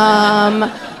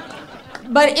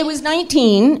 But it was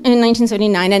 19 in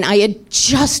 1979, and I had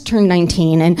just turned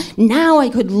 19, and now I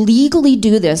could legally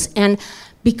do this. And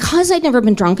because I'd never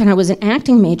been drunk and I was an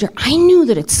acting major, I knew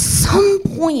that at some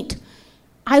point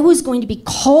I was going to be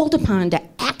called upon to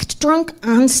act drunk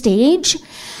on stage,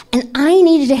 and I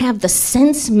needed to have the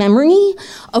sense memory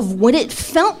of what it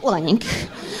felt like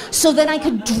so that I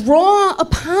could draw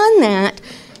upon that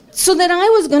so that I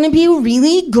was going to be a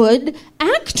really good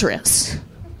actress.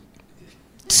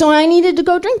 So I needed to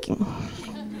go drinking.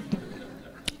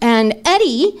 And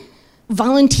Eddie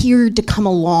volunteered to come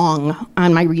along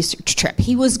on my research trip.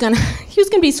 He was gonna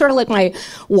be sort of like my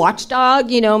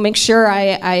watchdog, make sure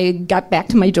I got back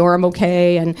to my dorm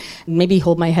okay, and maybe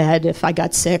hold my head if I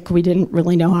got sick. We didn't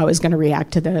really know how I was going to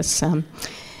react to this.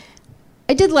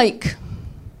 I did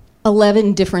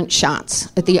 11 different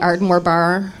shots at the Ardmore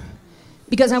bar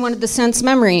because I wanted the sense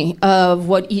memory of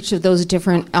what each of those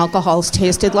different alcohols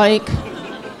tasted like.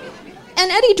 And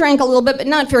Eddie drank a little bit, but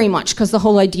not very much, because the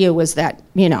whole idea was that,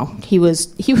 he was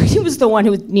the one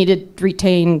who needed to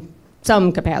retain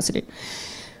some capacity.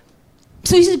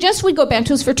 So he suggested we go back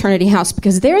to his fraternity house,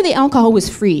 because there the alcohol was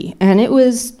free, and it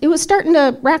was starting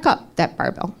to rack up, that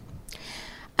bar bill.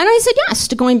 And I said yes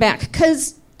to going back,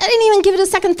 because I didn't even give it a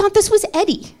second thought. This was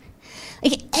Eddie.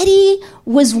 Eddie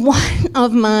was one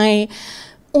of my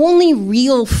only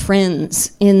real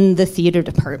friends in the theater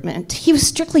department. He was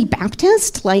strictly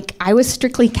Baptist, like I was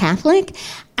strictly Catholic,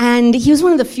 and he was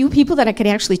one of the few people that I could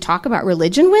actually talk about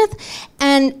religion with.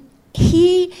 And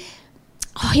he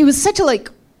was such a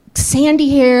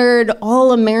sandy-haired,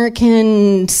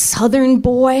 all-American Southern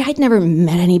boy. I'd never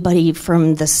met anybody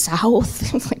from the South.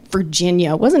 It was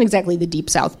Virginia. It wasn't exactly the Deep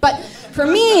South, but for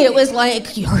me it was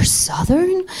you're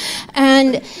Southern?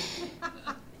 And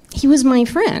he was my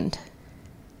friend.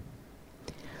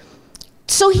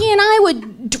 So he and I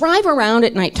would drive around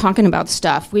at night talking about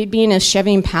stuff. We'd be in a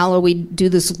Chevy Impala. We'd do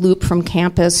this loop from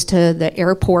campus to the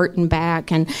airport and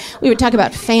back, and we would talk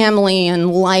about family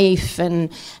and life and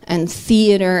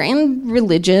theater and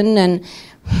religion. And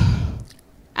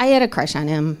I had a crush on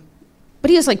him, but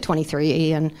he was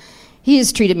 23, and he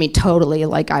just treated me totally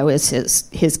like I was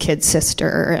his kid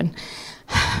sister. And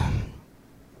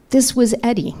this was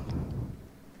Eddie,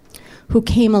 who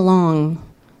came along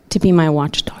to be my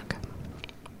watchdog.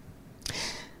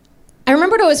 I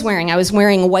remember what I was wearing. I was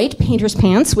wearing white painter's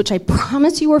pants, which I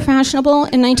promise you were fashionable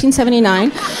in 1979.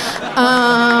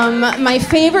 My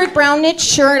favorite brown knit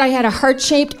shirt. I had a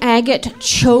heart-shaped agate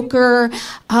choker.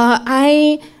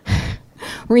 I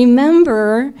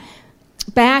remember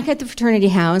back at the fraternity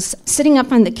house, sitting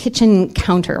up on the kitchen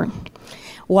counter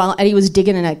while Eddie was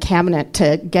digging in a cabinet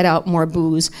to get out more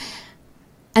booze.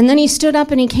 And then he stood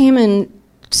up and he came and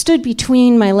stood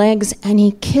between my legs and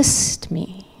he kissed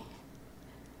me.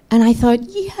 And I thought,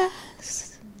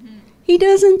 yes, he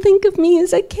doesn't think of me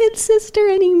as a kid sister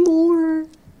anymore.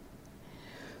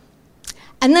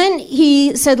 And then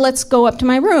he said, let's go up to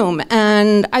my room.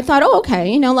 And I thought, oh,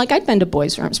 okay, I'd been to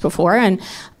boys' rooms before. And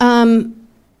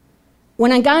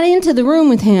when I got into the room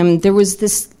with him, there was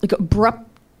this abrupt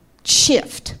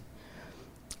shift.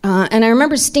 And I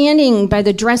remember standing by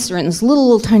the dresser in this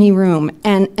little tiny room,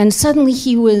 and suddenly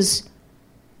he was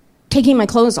taking my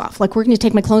clothes off, working to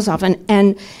take my clothes off.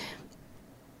 And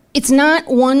it's not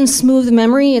one smooth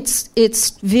memory, it's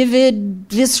vivid,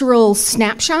 visceral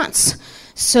snapshots.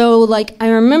 So, like, I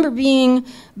remember being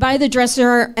by the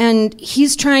dresser, and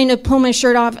he's trying to pull my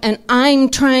shirt off, and I'm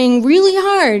trying really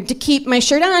hard to keep my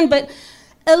shirt on, but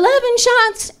 11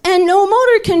 shots and no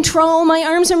motor control. My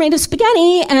arms are made of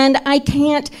spaghetti, and I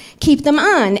can't keep them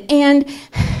on. And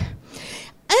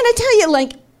I tell you,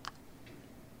 like,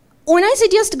 when I said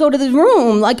yes to go to the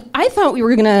room, like, I thought we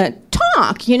were going to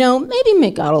talk, you know, maybe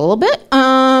make out a little bit.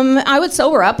 I would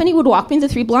sober up, and he would walk me the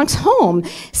 3 blocks home.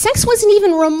 Sex wasn't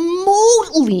even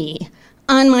remotely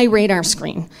on my radar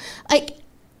screen. Like,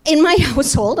 in my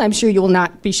household, I'm sure you will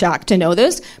not be shocked to know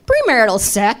this, premarital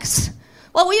sex,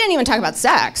 well, we didn't even talk about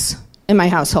sex in my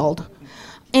household.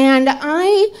 And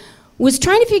I was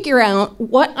trying to figure out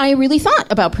what I really thought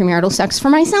about premarital sex for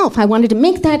myself. I wanted to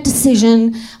make that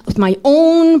decision with my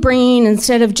own brain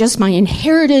instead of just my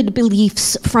inherited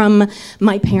beliefs from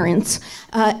my parents.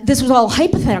 This was all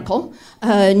hypothetical.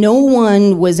 No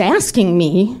one was asking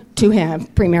me to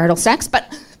have premarital sex,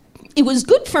 but it was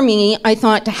good for me, I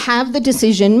thought, to have the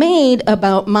decision made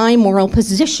about my moral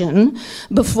position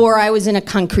before I was in a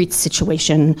concrete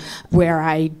situation where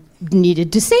I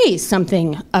needed to say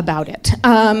something about it.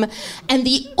 And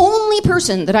the only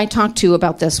person that I talked to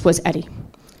about this was Eddie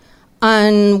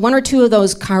on 1 or 2 of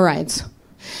those car rides.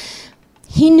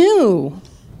 He knew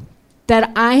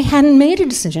that I hadn't made a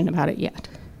decision about it yet,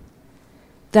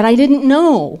 that I didn't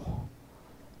know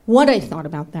what I thought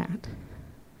about that.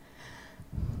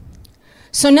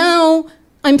 So now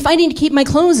I'm fighting to keep my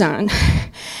clothes on,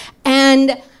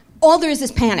 and all there is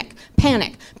panic,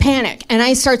 panic, panic. And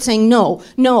I start saying no,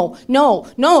 no, no,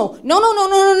 no, no, no, no,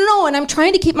 no, no, no, and I'm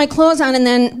trying to keep my clothes on, and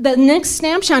then the next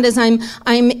snapshot is I'm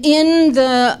in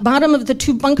the bottom of the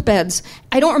 2 bunk beds.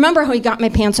 I don't remember how he got my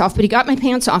pants off, but he got my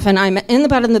pants off, and I'm in the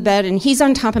bottom of the bed, and he's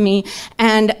on top of me,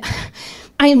 and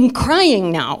I'm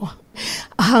crying now.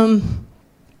 Oh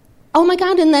my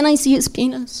God, and then I see his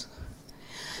penis.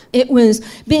 It was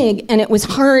big, and it was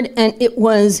hard, and it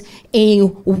was a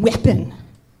weapon.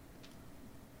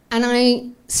 And I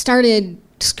started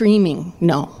screaming,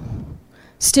 no,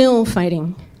 still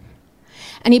fighting.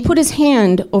 And he put his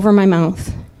hand over my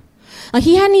mouth.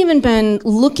 He hadn't even been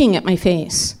looking at my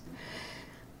face.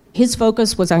 His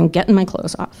focus was on getting my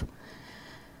clothes off.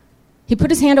 He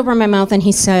put his hand over my mouth, and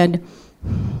he said,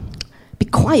 "Be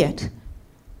quiet.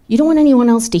 You don't want anyone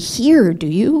else to hear, do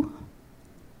you?"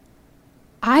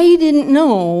 I didn't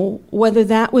know whether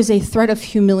that was a threat of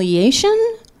humiliation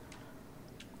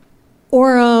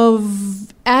or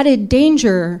of added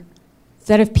danger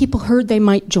that if people heard, they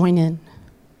might join in.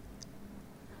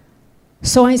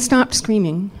 So I stopped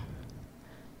screaming,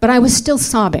 but I was still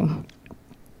sobbing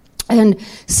and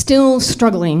still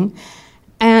struggling.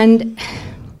 And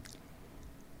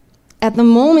at the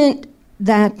moment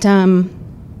that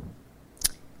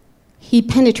he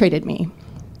penetrated me,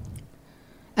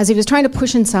 as he was trying to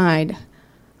push inside,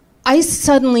 I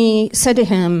suddenly said to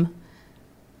him,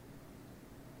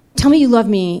 "Tell me you love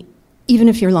me, even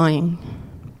if you're lying."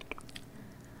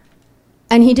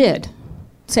 And he did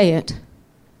say it.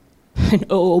 And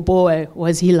oh boy,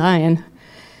 was he lying.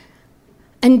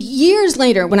 And years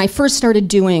later, when I first started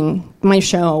doing my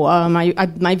show,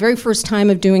 my very first time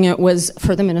of doing it was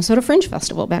for the Minnesota Fringe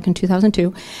Festival back in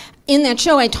 2002. In that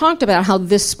show, I talked about how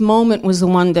this moment was the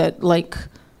one that, like,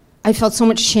 I felt so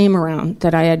much shame around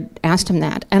that I had asked him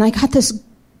that. And I got this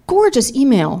gorgeous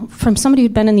email from somebody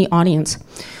who'd been in the audience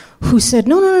who said,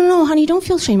 no, honey, don't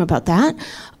feel shame about that.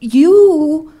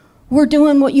 You were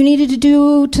doing what you needed to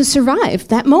do to survive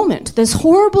that moment. This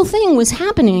horrible thing was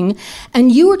happening,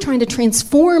 and you were trying to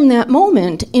transform that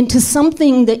moment into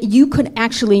something that you could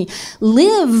actually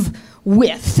live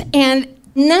with. And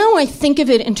now I think of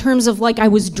it in terms of like I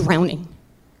was drowning.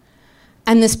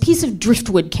 And this piece of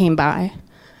driftwood came by,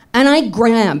 and I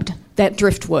grabbed that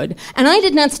driftwood. And I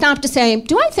did not stop to say,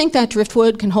 do I think that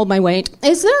driftwood can hold my weight?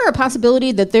 Is there a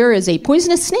possibility that there is a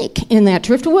poisonous snake in that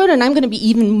driftwood and I'm going to be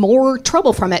even more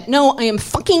trouble from it? No, I am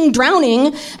fucking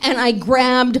drowning, and I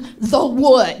grabbed the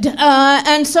wood.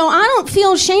 And so I don't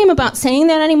feel shame about saying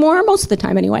that anymore, most of the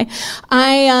time anyway.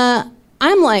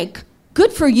 I'm like,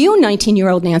 good for you,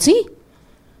 19-year-old Nancy,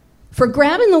 for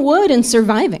grabbing the wood and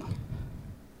surviving.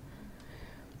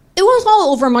 It was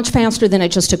all over much faster than it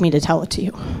just took me to tell it to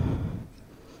you.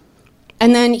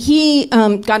 And then he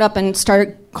got up and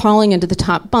started crawling into the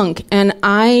top bunk, and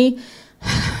I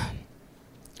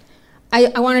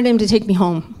wanted him to take me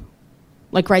home,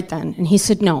 like right then. And he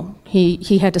said no.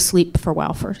 He had to sleep for a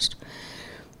while first.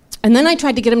 And then I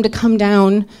tried to get him to come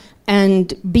down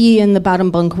and be in the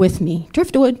bottom bunk with me.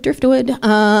 Driftwood,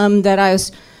 that I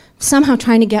was somehow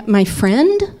trying to get my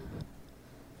friend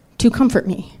to comfort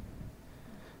me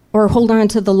or hold on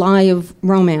to the lie of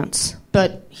romance.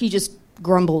 But he just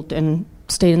grumbled and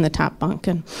stayed in the top bunk.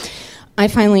 And I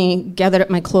finally gathered up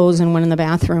my clothes and went in the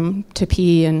bathroom to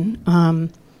pee, and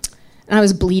I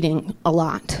was bleeding a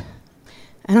lot.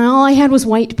 And all I had was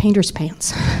white painter's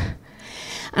pants.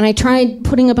 And I tried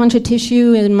putting a bunch of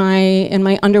tissue in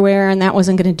my underwear, and that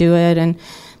wasn't going to do it. And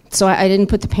so I didn't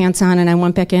put the pants on, and I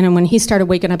went back in. And when he started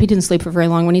waking up, he didn't sleep for very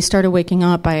long. When he started waking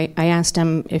up, I asked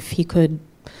him if he could,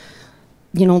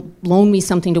 loan me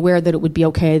something to wear that it would be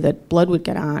okay, that blood would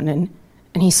get on. And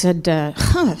he said,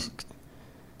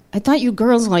 I thought you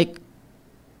girls,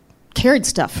 carried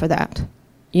stuff for that.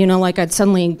 Like I'd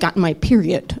suddenly gotten my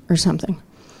period or something.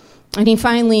 And he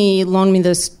finally loaned me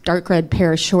this dark red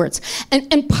pair of shorts.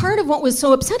 And part of what was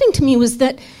so upsetting to me was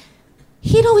that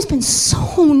he'd always been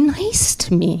so nice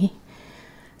to me.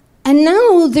 And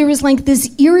now there was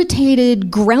this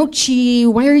irritated, grouchy,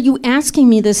 why are you asking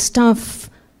me this stuff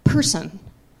person?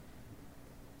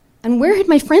 And where had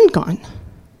my friend gone?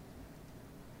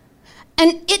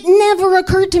 And it never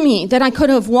occurred to me that I could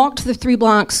have walked the 3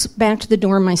 blocks back to the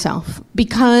dorm myself,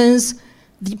 because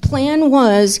the plan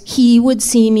was he would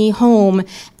see me home,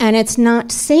 and it's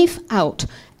not safe out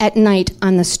at night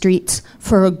on the streets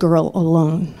for a girl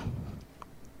alone.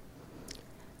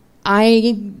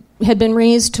 I had been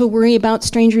raised to worry about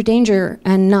stranger danger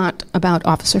and not about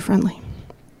officer friendly.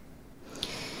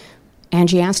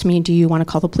 Angie asked me, do you want to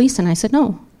call the police? And I said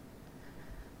no.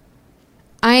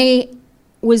 I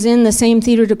was in the same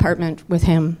theater department with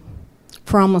him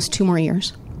for almost 2 more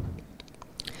years.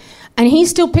 And he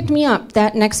still picked me up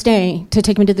that next day to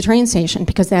take me to the train station,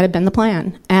 because that had been the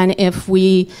plan. And if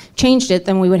we changed it,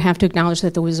 then we would have to acknowledge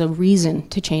that there was a reason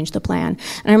to change the plan.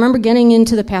 And I remember getting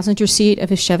into the passenger seat of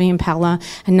his Chevy Impala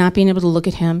and not being able to look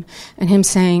at him, and him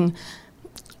saying,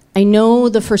 I know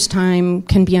the first time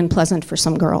can be unpleasant for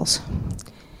some girls.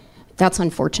 That's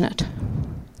unfortunate.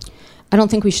 I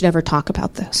don't think we should ever talk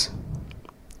about this.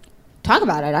 Talk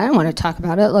about it? I don't want to talk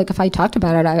about it. If I talked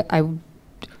about it, I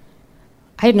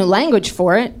had no language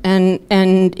for it, and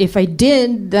if I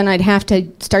did, then I'd have to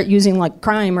start using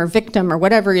crime or victim or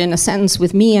whatever in a sentence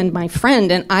with me and my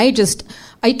friend, and I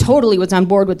totally was on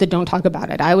board with the don't talk about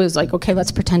it. I was okay,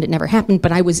 let's pretend it never happened,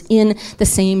 but I was in the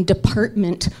same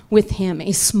department with him,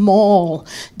 a small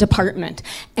department,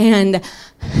 and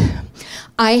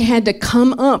I had to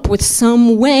come up with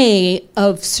some way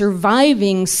of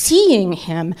surviving seeing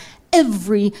him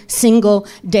every single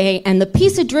day. And the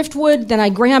piece of driftwood that I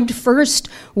grabbed first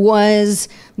was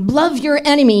love your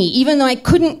enemy, even though I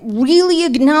couldn't really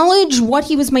acknowledge what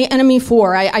he was my enemy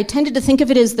for. I tended to think of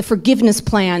it as the forgiveness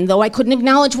plan, though I couldn't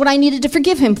acknowledge what I needed to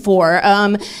forgive him for.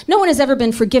 No one has ever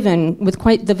been forgiven with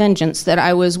quite the vengeance that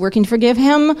I was working to forgive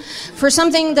him for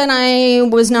something that I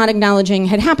was not acknowledging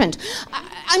had happened.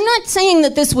 I'm not saying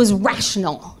that this was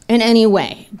rational in any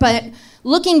way, but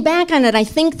looking back on it, I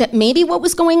think that maybe what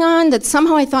was going on, that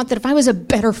somehow I thought that if I was a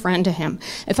better friend to him,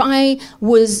 if I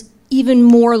was even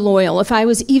more loyal, if I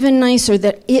was even nicer,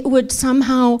 that it would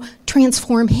somehow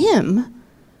transform him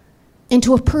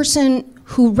into a person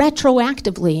who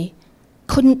retroactively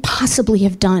couldn't possibly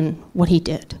have done what he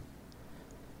did.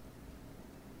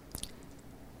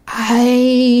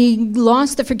 I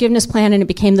lost the forgiveness plan, and it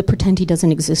became the pretend he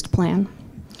doesn't exist plan.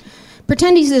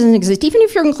 Pretend he doesn't exist. Even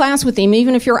if you're in class with him,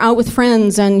 even if you're out with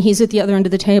friends and he's at the other end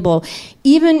of the table,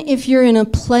 even if you're in a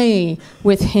play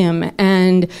with him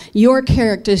and your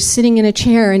character is sitting in a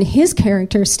chair and his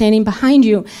character is standing behind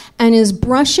you and is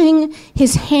brushing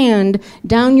his hand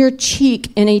down your cheek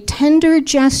in a tender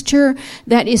gesture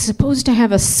that is supposed to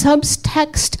have a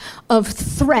subtext of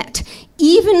threat,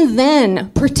 even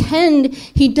then, pretend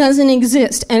he doesn't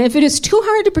exist. And if it is too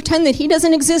hard to pretend that he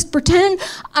doesn't exist, pretend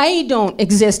I don't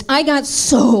exist. I got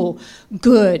so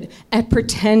good at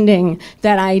pretending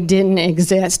that I didn't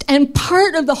exist. And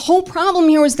part of the whole problem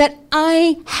here was that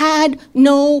I had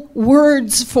no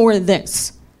words for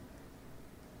this.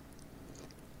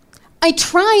 I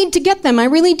tried to get them. I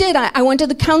really did. I went to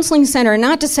the counseling center,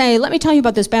 not to say, let me tell you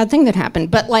about this bad thing that happened,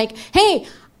 but hey,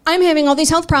 I'm having all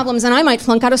these health problems and I might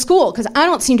flunk out of school because I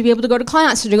don't seem to be able to go to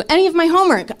class or do any of my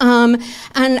homework.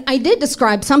 And I did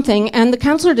describe something, and the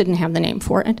counselor didn't have the name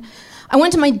for it. I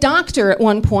went to my doctor at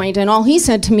one point, and all he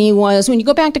said to me was, when you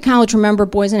go back to college, remember,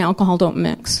 boys and alcohol don't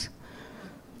mix.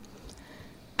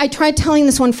 I tried telling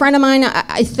this one friend of mine,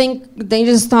 I think they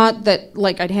just thought that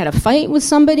I'd had a fight with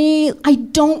somebody. I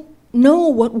don't know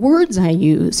what words I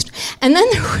used. And then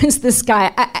there was this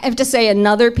guy, I have to say,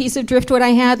 another piece of driftwood I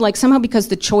had, somehow because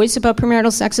the choice about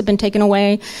premarital sex had been taken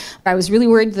away, I was really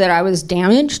worried that I was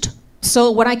damaged. So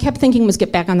what I kept thinking was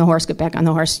get back on the horse,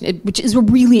 which is a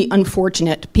really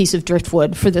unfortunate piece of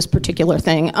driftwood for this particular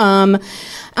thing.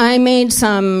 I made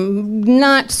some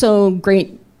not so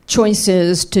great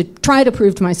choices to try to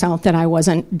prove to myself that I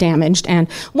wasn't damaged.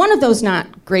 And one of those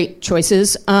not great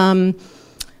choices, at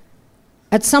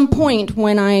some point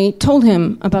when I told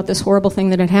him about this horrible thing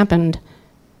that had happened,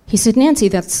 he said, Nancy,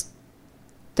 that's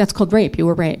called rape. You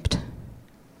were raped.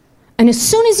 And as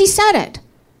soon as he said it,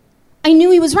 I knew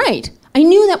he was right. I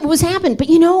knew that was happened. But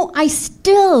I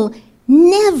still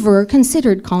never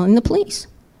considered calling the police.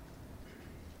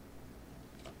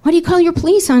 Why do you call your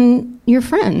police on your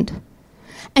friend?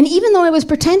 And even though I was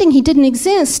pretending he didn't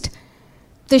exist,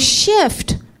 the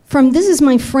shift from this is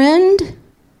my friend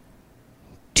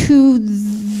to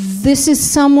this is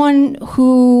someone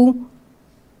who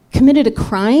committed a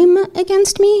crime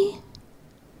against me.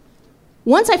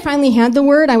 Once I finally had the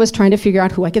word, I was trying to figure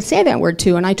out who I could say that word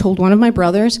to, and I told one of my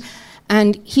brothers,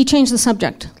 and he changed the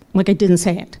subject, like I didn't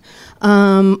say it.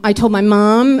 I told my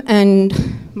mom, and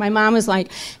my mom was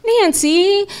like,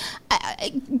 Nancy,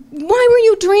 why were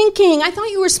you drinking? I thought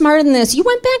you were smarter than this. You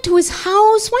went back to his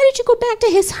house. Why did you go back to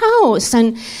his house?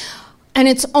 And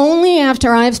it's only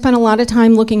after I've spent a lot of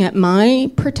time looking at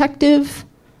my protective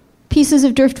pieces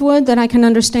of driftwood that I can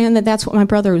understand that that's what my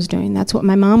brother was doing. That's what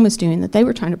my mom was doing, that they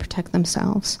were trying to protect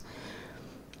themselves.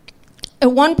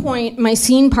 At one point, my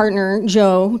scene partner,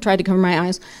 Joe, who tried to cover my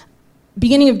eyes,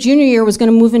 beginning of junior year was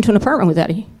going to move into an apartment with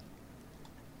Eddie.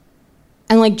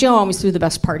 And Joe always threw the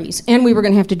best parties. And we were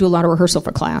going to have to do a lot of rehearsal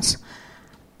for class.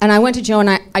 And I went to Joe and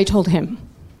I told him,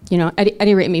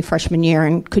 Eddie raped me freshman year,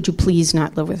 and could you please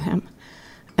not live with him?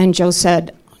 And Joe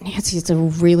said, Nancy, it's a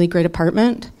really great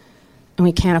apartment, and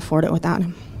we can't afford it without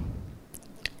him.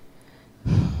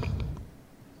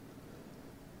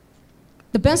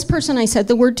 The best person I said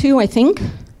the word to, I think,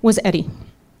 was Eddie.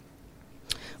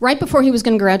 Right before he was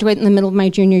going to graduate in the middle of my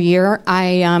junior year,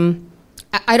 I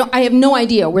have no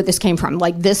idea where this came from.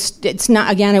 It's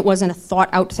not, again, it wasn't a thought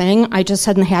out thing. I just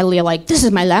suddenly had this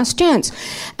is my last chance.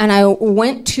 And I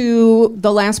went to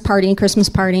the last party, Christmas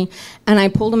party, and I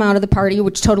pulled him out of the party,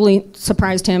 which totally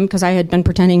surprised him because I had been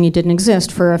pretending he didn't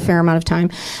exist for a fair amount of time,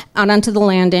 out onto the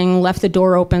landing, left the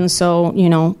door open,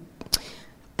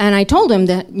 and I told him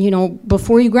that,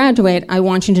 before you graduate, I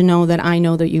want you to know that I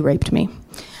know that you raped me.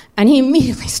 And he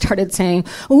immediately started saying,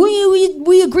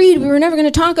 we agreed we were never going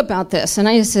to talk about this. And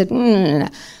I said, no.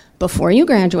 Before you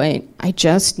graduate, I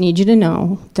just need you to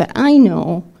know that I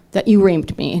know that you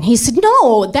raped me. And he said,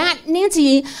 no,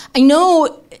 Nancy, I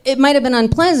know it might have been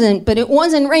unpleasant, but it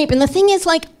wasn't rape. And the thing is,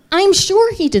 I'm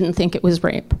sure he didn't think it was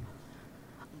rape.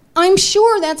 I'm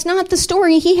sure that's not the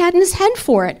story he had in his head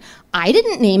for it. I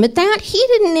didn't name it that. He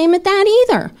didn't name it that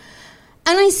either.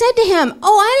 And I said to him,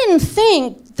 I didn't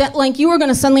think that you were going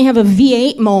to suddenly have a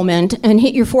V8 moment and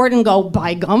hit your forehead and go,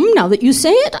 by gum, now that you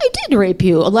say it, I did rape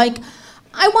you.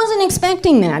 I wasn't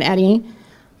expecting that, Eddie.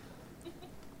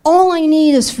 All I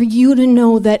need is for you to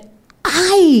know that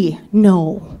I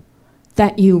know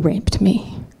that you raped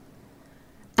me.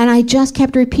 And I just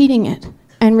kept repeating it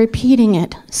and repeating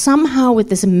it, somehow with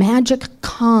this magic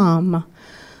calm,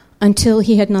 until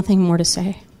he had nothing more to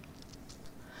say.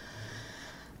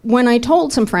 When I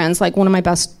told some friends, one of my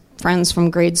best friends from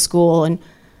grade school, and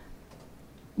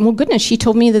well, goodness, she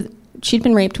told me that she'd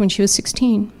been raped when she was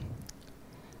 16.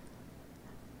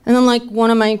 And then one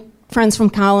of my friends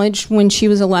from college when she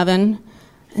was 11,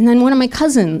 and then one of my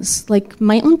cousins,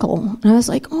 my uncle. And I was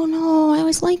oh no, I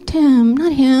always liked him,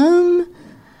 not him.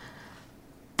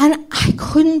 And I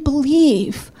couldn't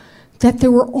believe that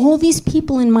there were all these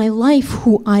people in my life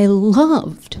who I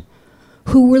loved,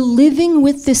 who were living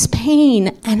with this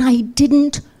pain, and I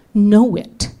didn't know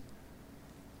it.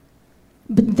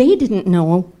 But they didn't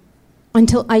know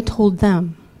until I told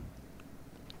them.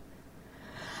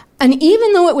 And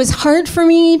even though it was hard for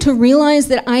me to realize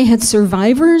that I had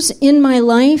survivors in my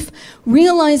life,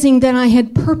 realizing that I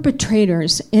had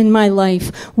perpetrators in my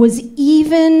life was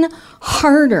even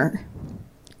harder.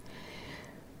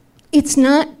 It's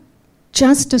not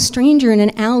just a stranger in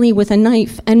an alley with a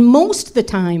knife, and most of the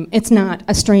time it's not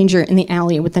a stranger in the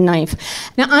alley with a knife.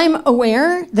 Now, I'm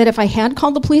aware that if I had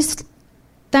called the police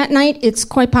that night, it's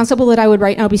quite possible that I would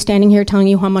right now be standing here telling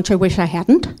you how much I wish I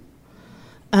hadn't.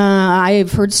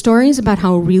 I've heard stories about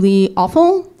how really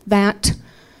awful that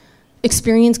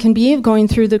experience can be of going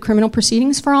through the criminal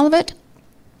proceedings for all of it.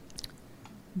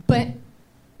 But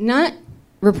not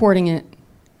reporting it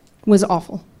was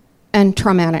awful and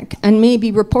traumatic. And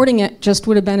maybe reporting it just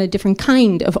would have been a different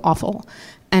kind of awful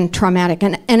and traumatic.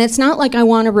 And it's not like I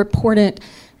want to report it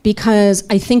because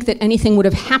I think that anything would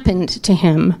have happened to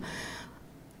him.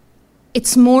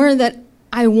 It's more that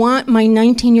I want my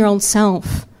 19-year-old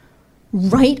self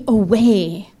right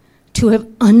away to have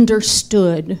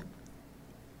understood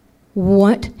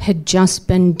what had just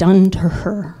been done to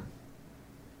her.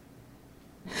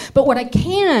 But what I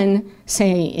can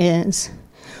say is,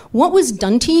 what was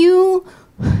done to you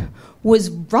was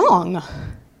wrong.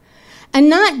 And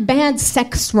not bad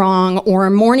sex wrong, or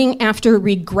morning after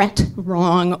regret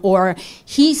wrong, or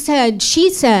he said, she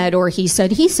said, or he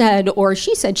said, or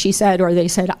she said, she said, or they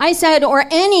said, I said, or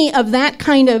any of that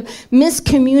kind of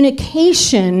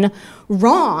miscommunication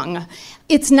wrong.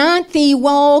 It's not the,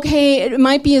 well, okay, it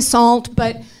might be assault,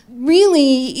 but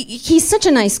really, he's such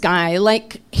a nice guy.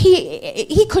 Like,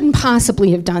 he couldn't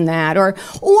possibly have done that. Or,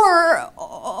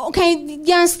 okay,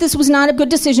 yes, this was not a good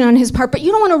decision on his part, but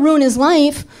you don't want to ruin his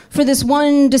life for this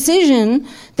one decision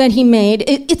that he made.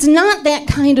 It's not that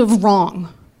kind of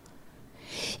wrong.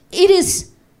 It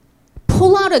is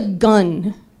pull out a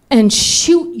gun and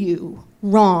shoot you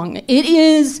wrong. It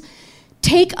is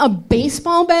take a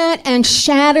baseball bat and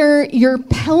shatter your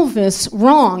pelvis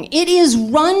wrong. It is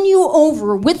run you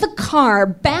over with a car,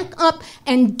 back up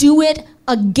and do it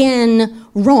again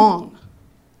wrong.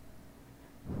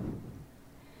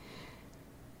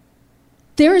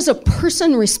 There is a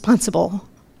person responsible,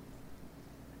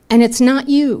 and it's not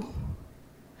you.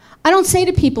 I don't say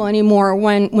to people anymore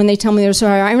when they tell me they're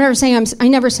sorry, I never say,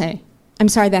 I'm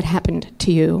sorry that happened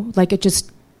to you, like it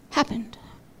just happened.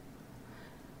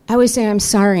 I always say, I'm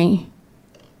sorry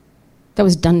that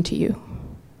was done to you.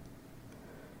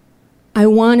 I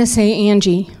want to say,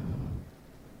 Angie,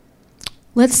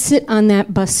 let's sit on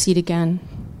that bus seat again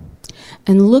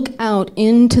and look out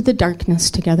into the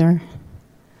darkness together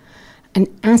and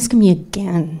ask me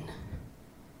again,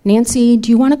 Nancy, do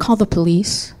you want to call the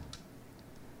police?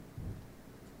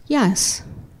 Yes,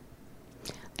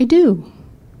 I do.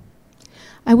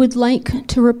 I would like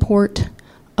to report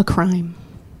a crime.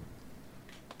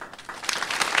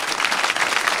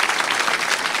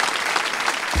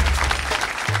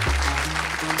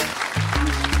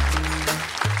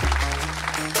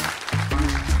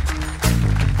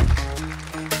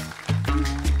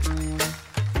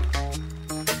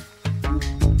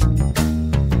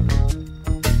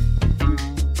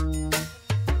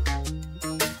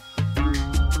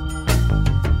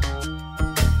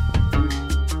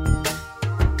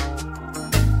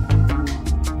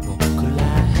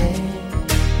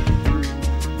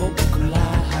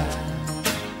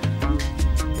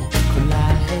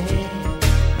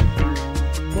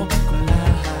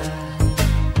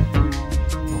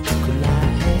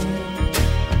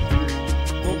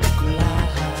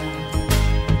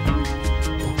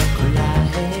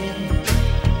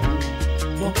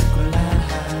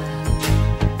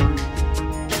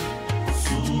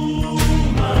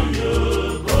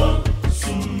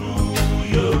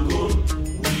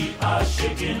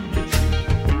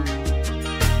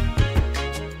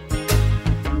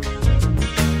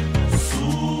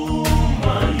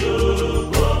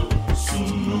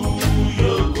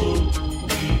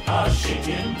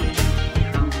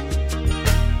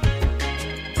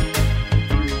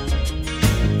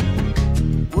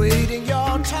 Waiting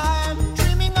your time,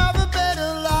 dreaming of a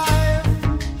better life.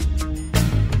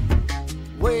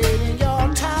 Waiting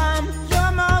your time,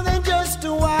 you're more than just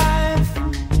a wife.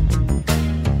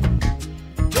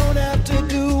 Don't have to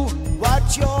do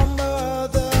what your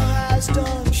mother has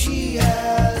done, she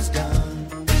has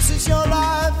done. This is your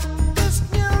life, this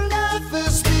new life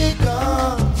has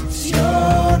begun. It's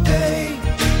your day,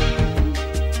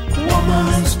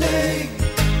 Woman's Day.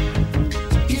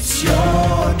 It's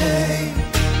your day,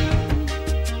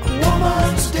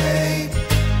 Woman's Day.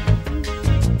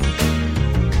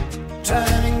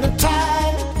 Turning the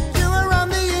tide, you are on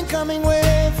the incoming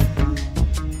wave.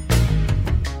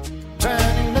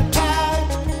 Turning the tide,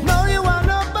 no, you are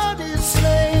nobody's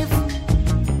slave.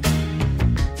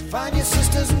 Find your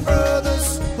sisters and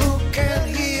brothers who can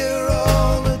hear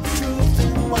all the truth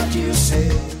in what you say.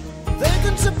 They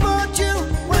can support you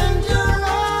when you're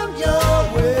on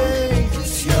your way.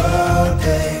 It's your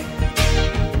day,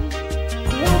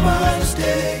 Woman's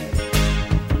Day.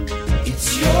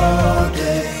 It's your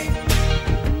day,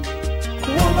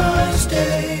 Woman's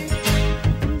Day.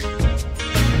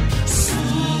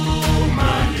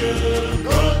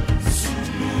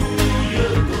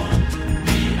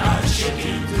 We are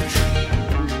shaking the tree.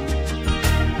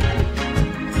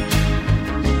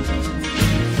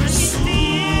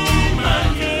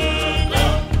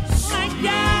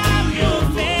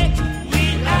 We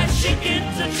are shaking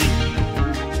the tree.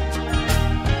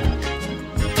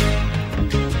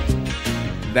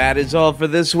 That is all for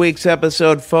this week's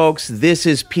episode, folks. This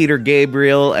is Peter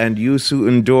Gabriel and Yusu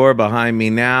Undur behind me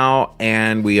now,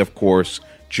 and we, of course,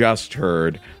 just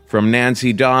heard from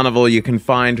Nancy Donaval. You can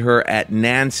find her at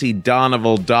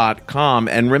nancydonaval.com.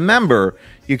 And remember,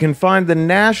 you can find the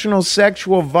National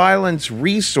Sexual Violence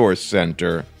Resource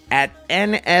Center at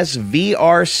nsvrc.org.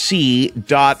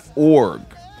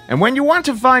 And when you want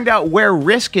to find out where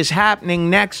Risk is happening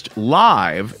next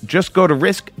live, just go to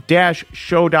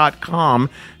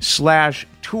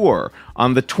risk-show.com/tour.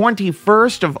 On the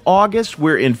 21st of August,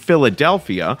 we're in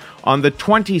Philadelphia. On the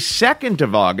 22nd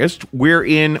of August, we're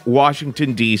in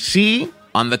Washington, D.C.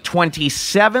 On the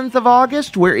 27th of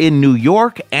August, we're in New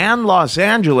York and Los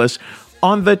Angeles.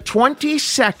 On the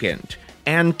 22nd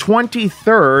and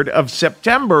 23rd of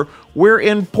September, we're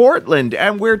in Portland,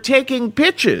 and we're taking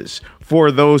pitches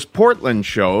for those Portland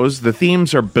shows. The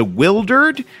themes are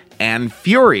Bewildered and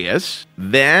Furious.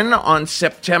 Then on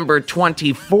September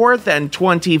 24th and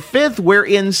 25th, we're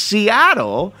in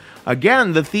Seattle.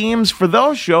 Again, the themes for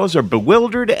those shows are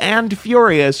Bewildered and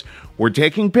Furious. We're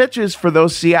taking pitches for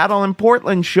those Seattle and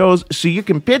Portland shows, so you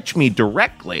can pitch me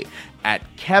directly at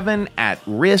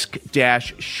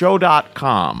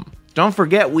kevin@risk-show.com. Don't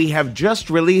forget, we have just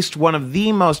released one of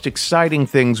the most exciting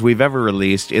things we've ever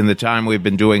released in the time we've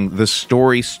been doing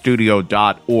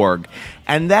thestorystudio.org,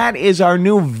 and that is our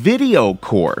new video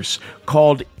course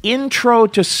called Intro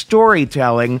to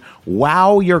Storytelling,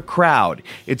 Wow Your Crowd.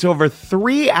 It's over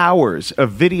 3 hours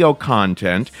of video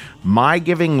content, my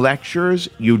giving lectures.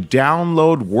 You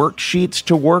download worksheets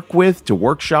to work with to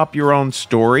workshop your own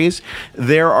stories.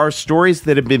 There are stories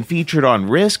that have been featured on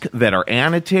Risk that are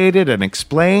annotated and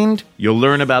explained. You'll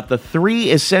learn about the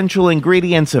 3 essential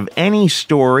ingredients of any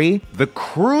story, the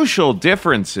crucial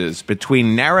differences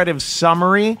between narrative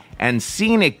summary and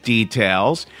scenic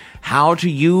details, how to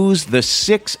use the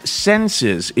 6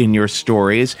 senses in your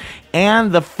stories,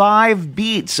 and the 5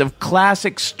 beats of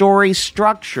classic story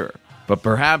structure. But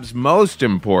perhaps most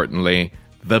importantly,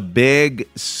 the big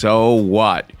so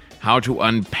what, how to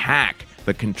unpack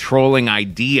the controlling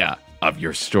idea of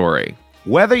your story.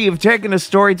 Whether you've taken a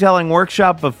storytelling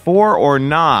workshop before or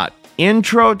not,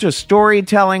 Intro to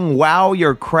Storytelling, Wow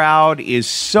Your Crowd is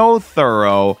so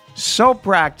thorough, so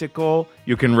practical,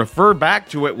 you can refer back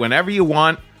to it whenever you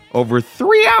want. Over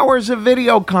 3 hours of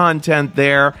video content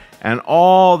there, and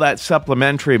all that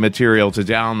supplementary material to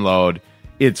download.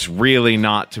 It's really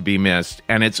not to be missed,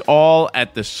 and it's all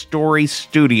at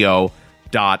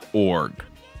thestorystudio.org.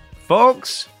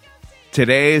 Folks,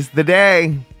 today's the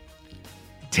day.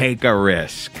 Take a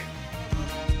risk.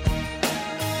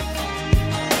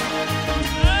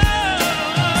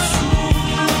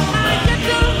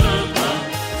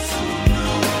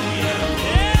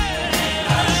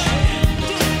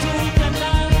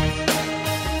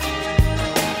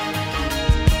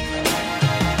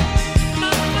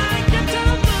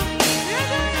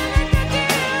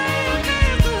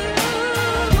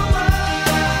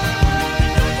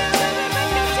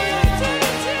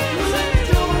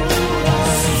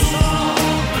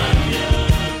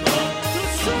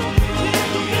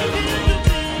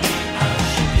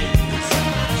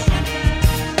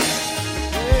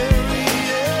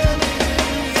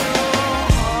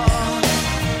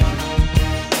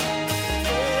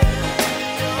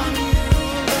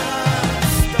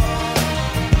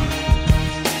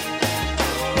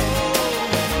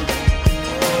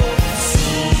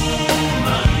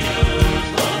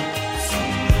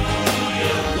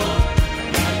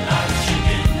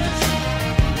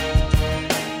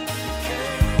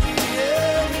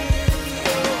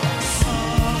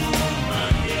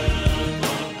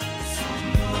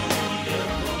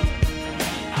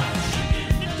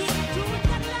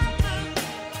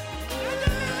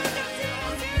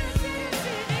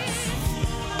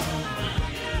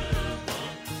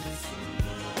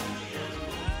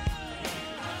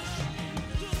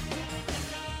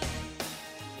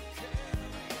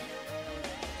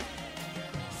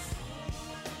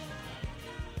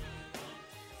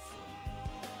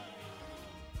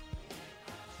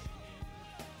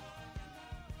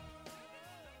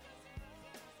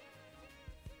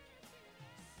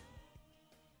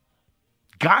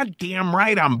 Goddamn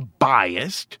right I'm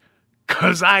biased,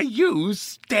 'cause I use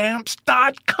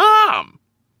Stamps.com.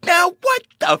 Now what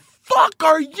the fuck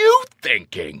are you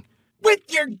thinking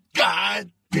with your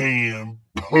goddamn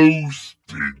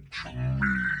postage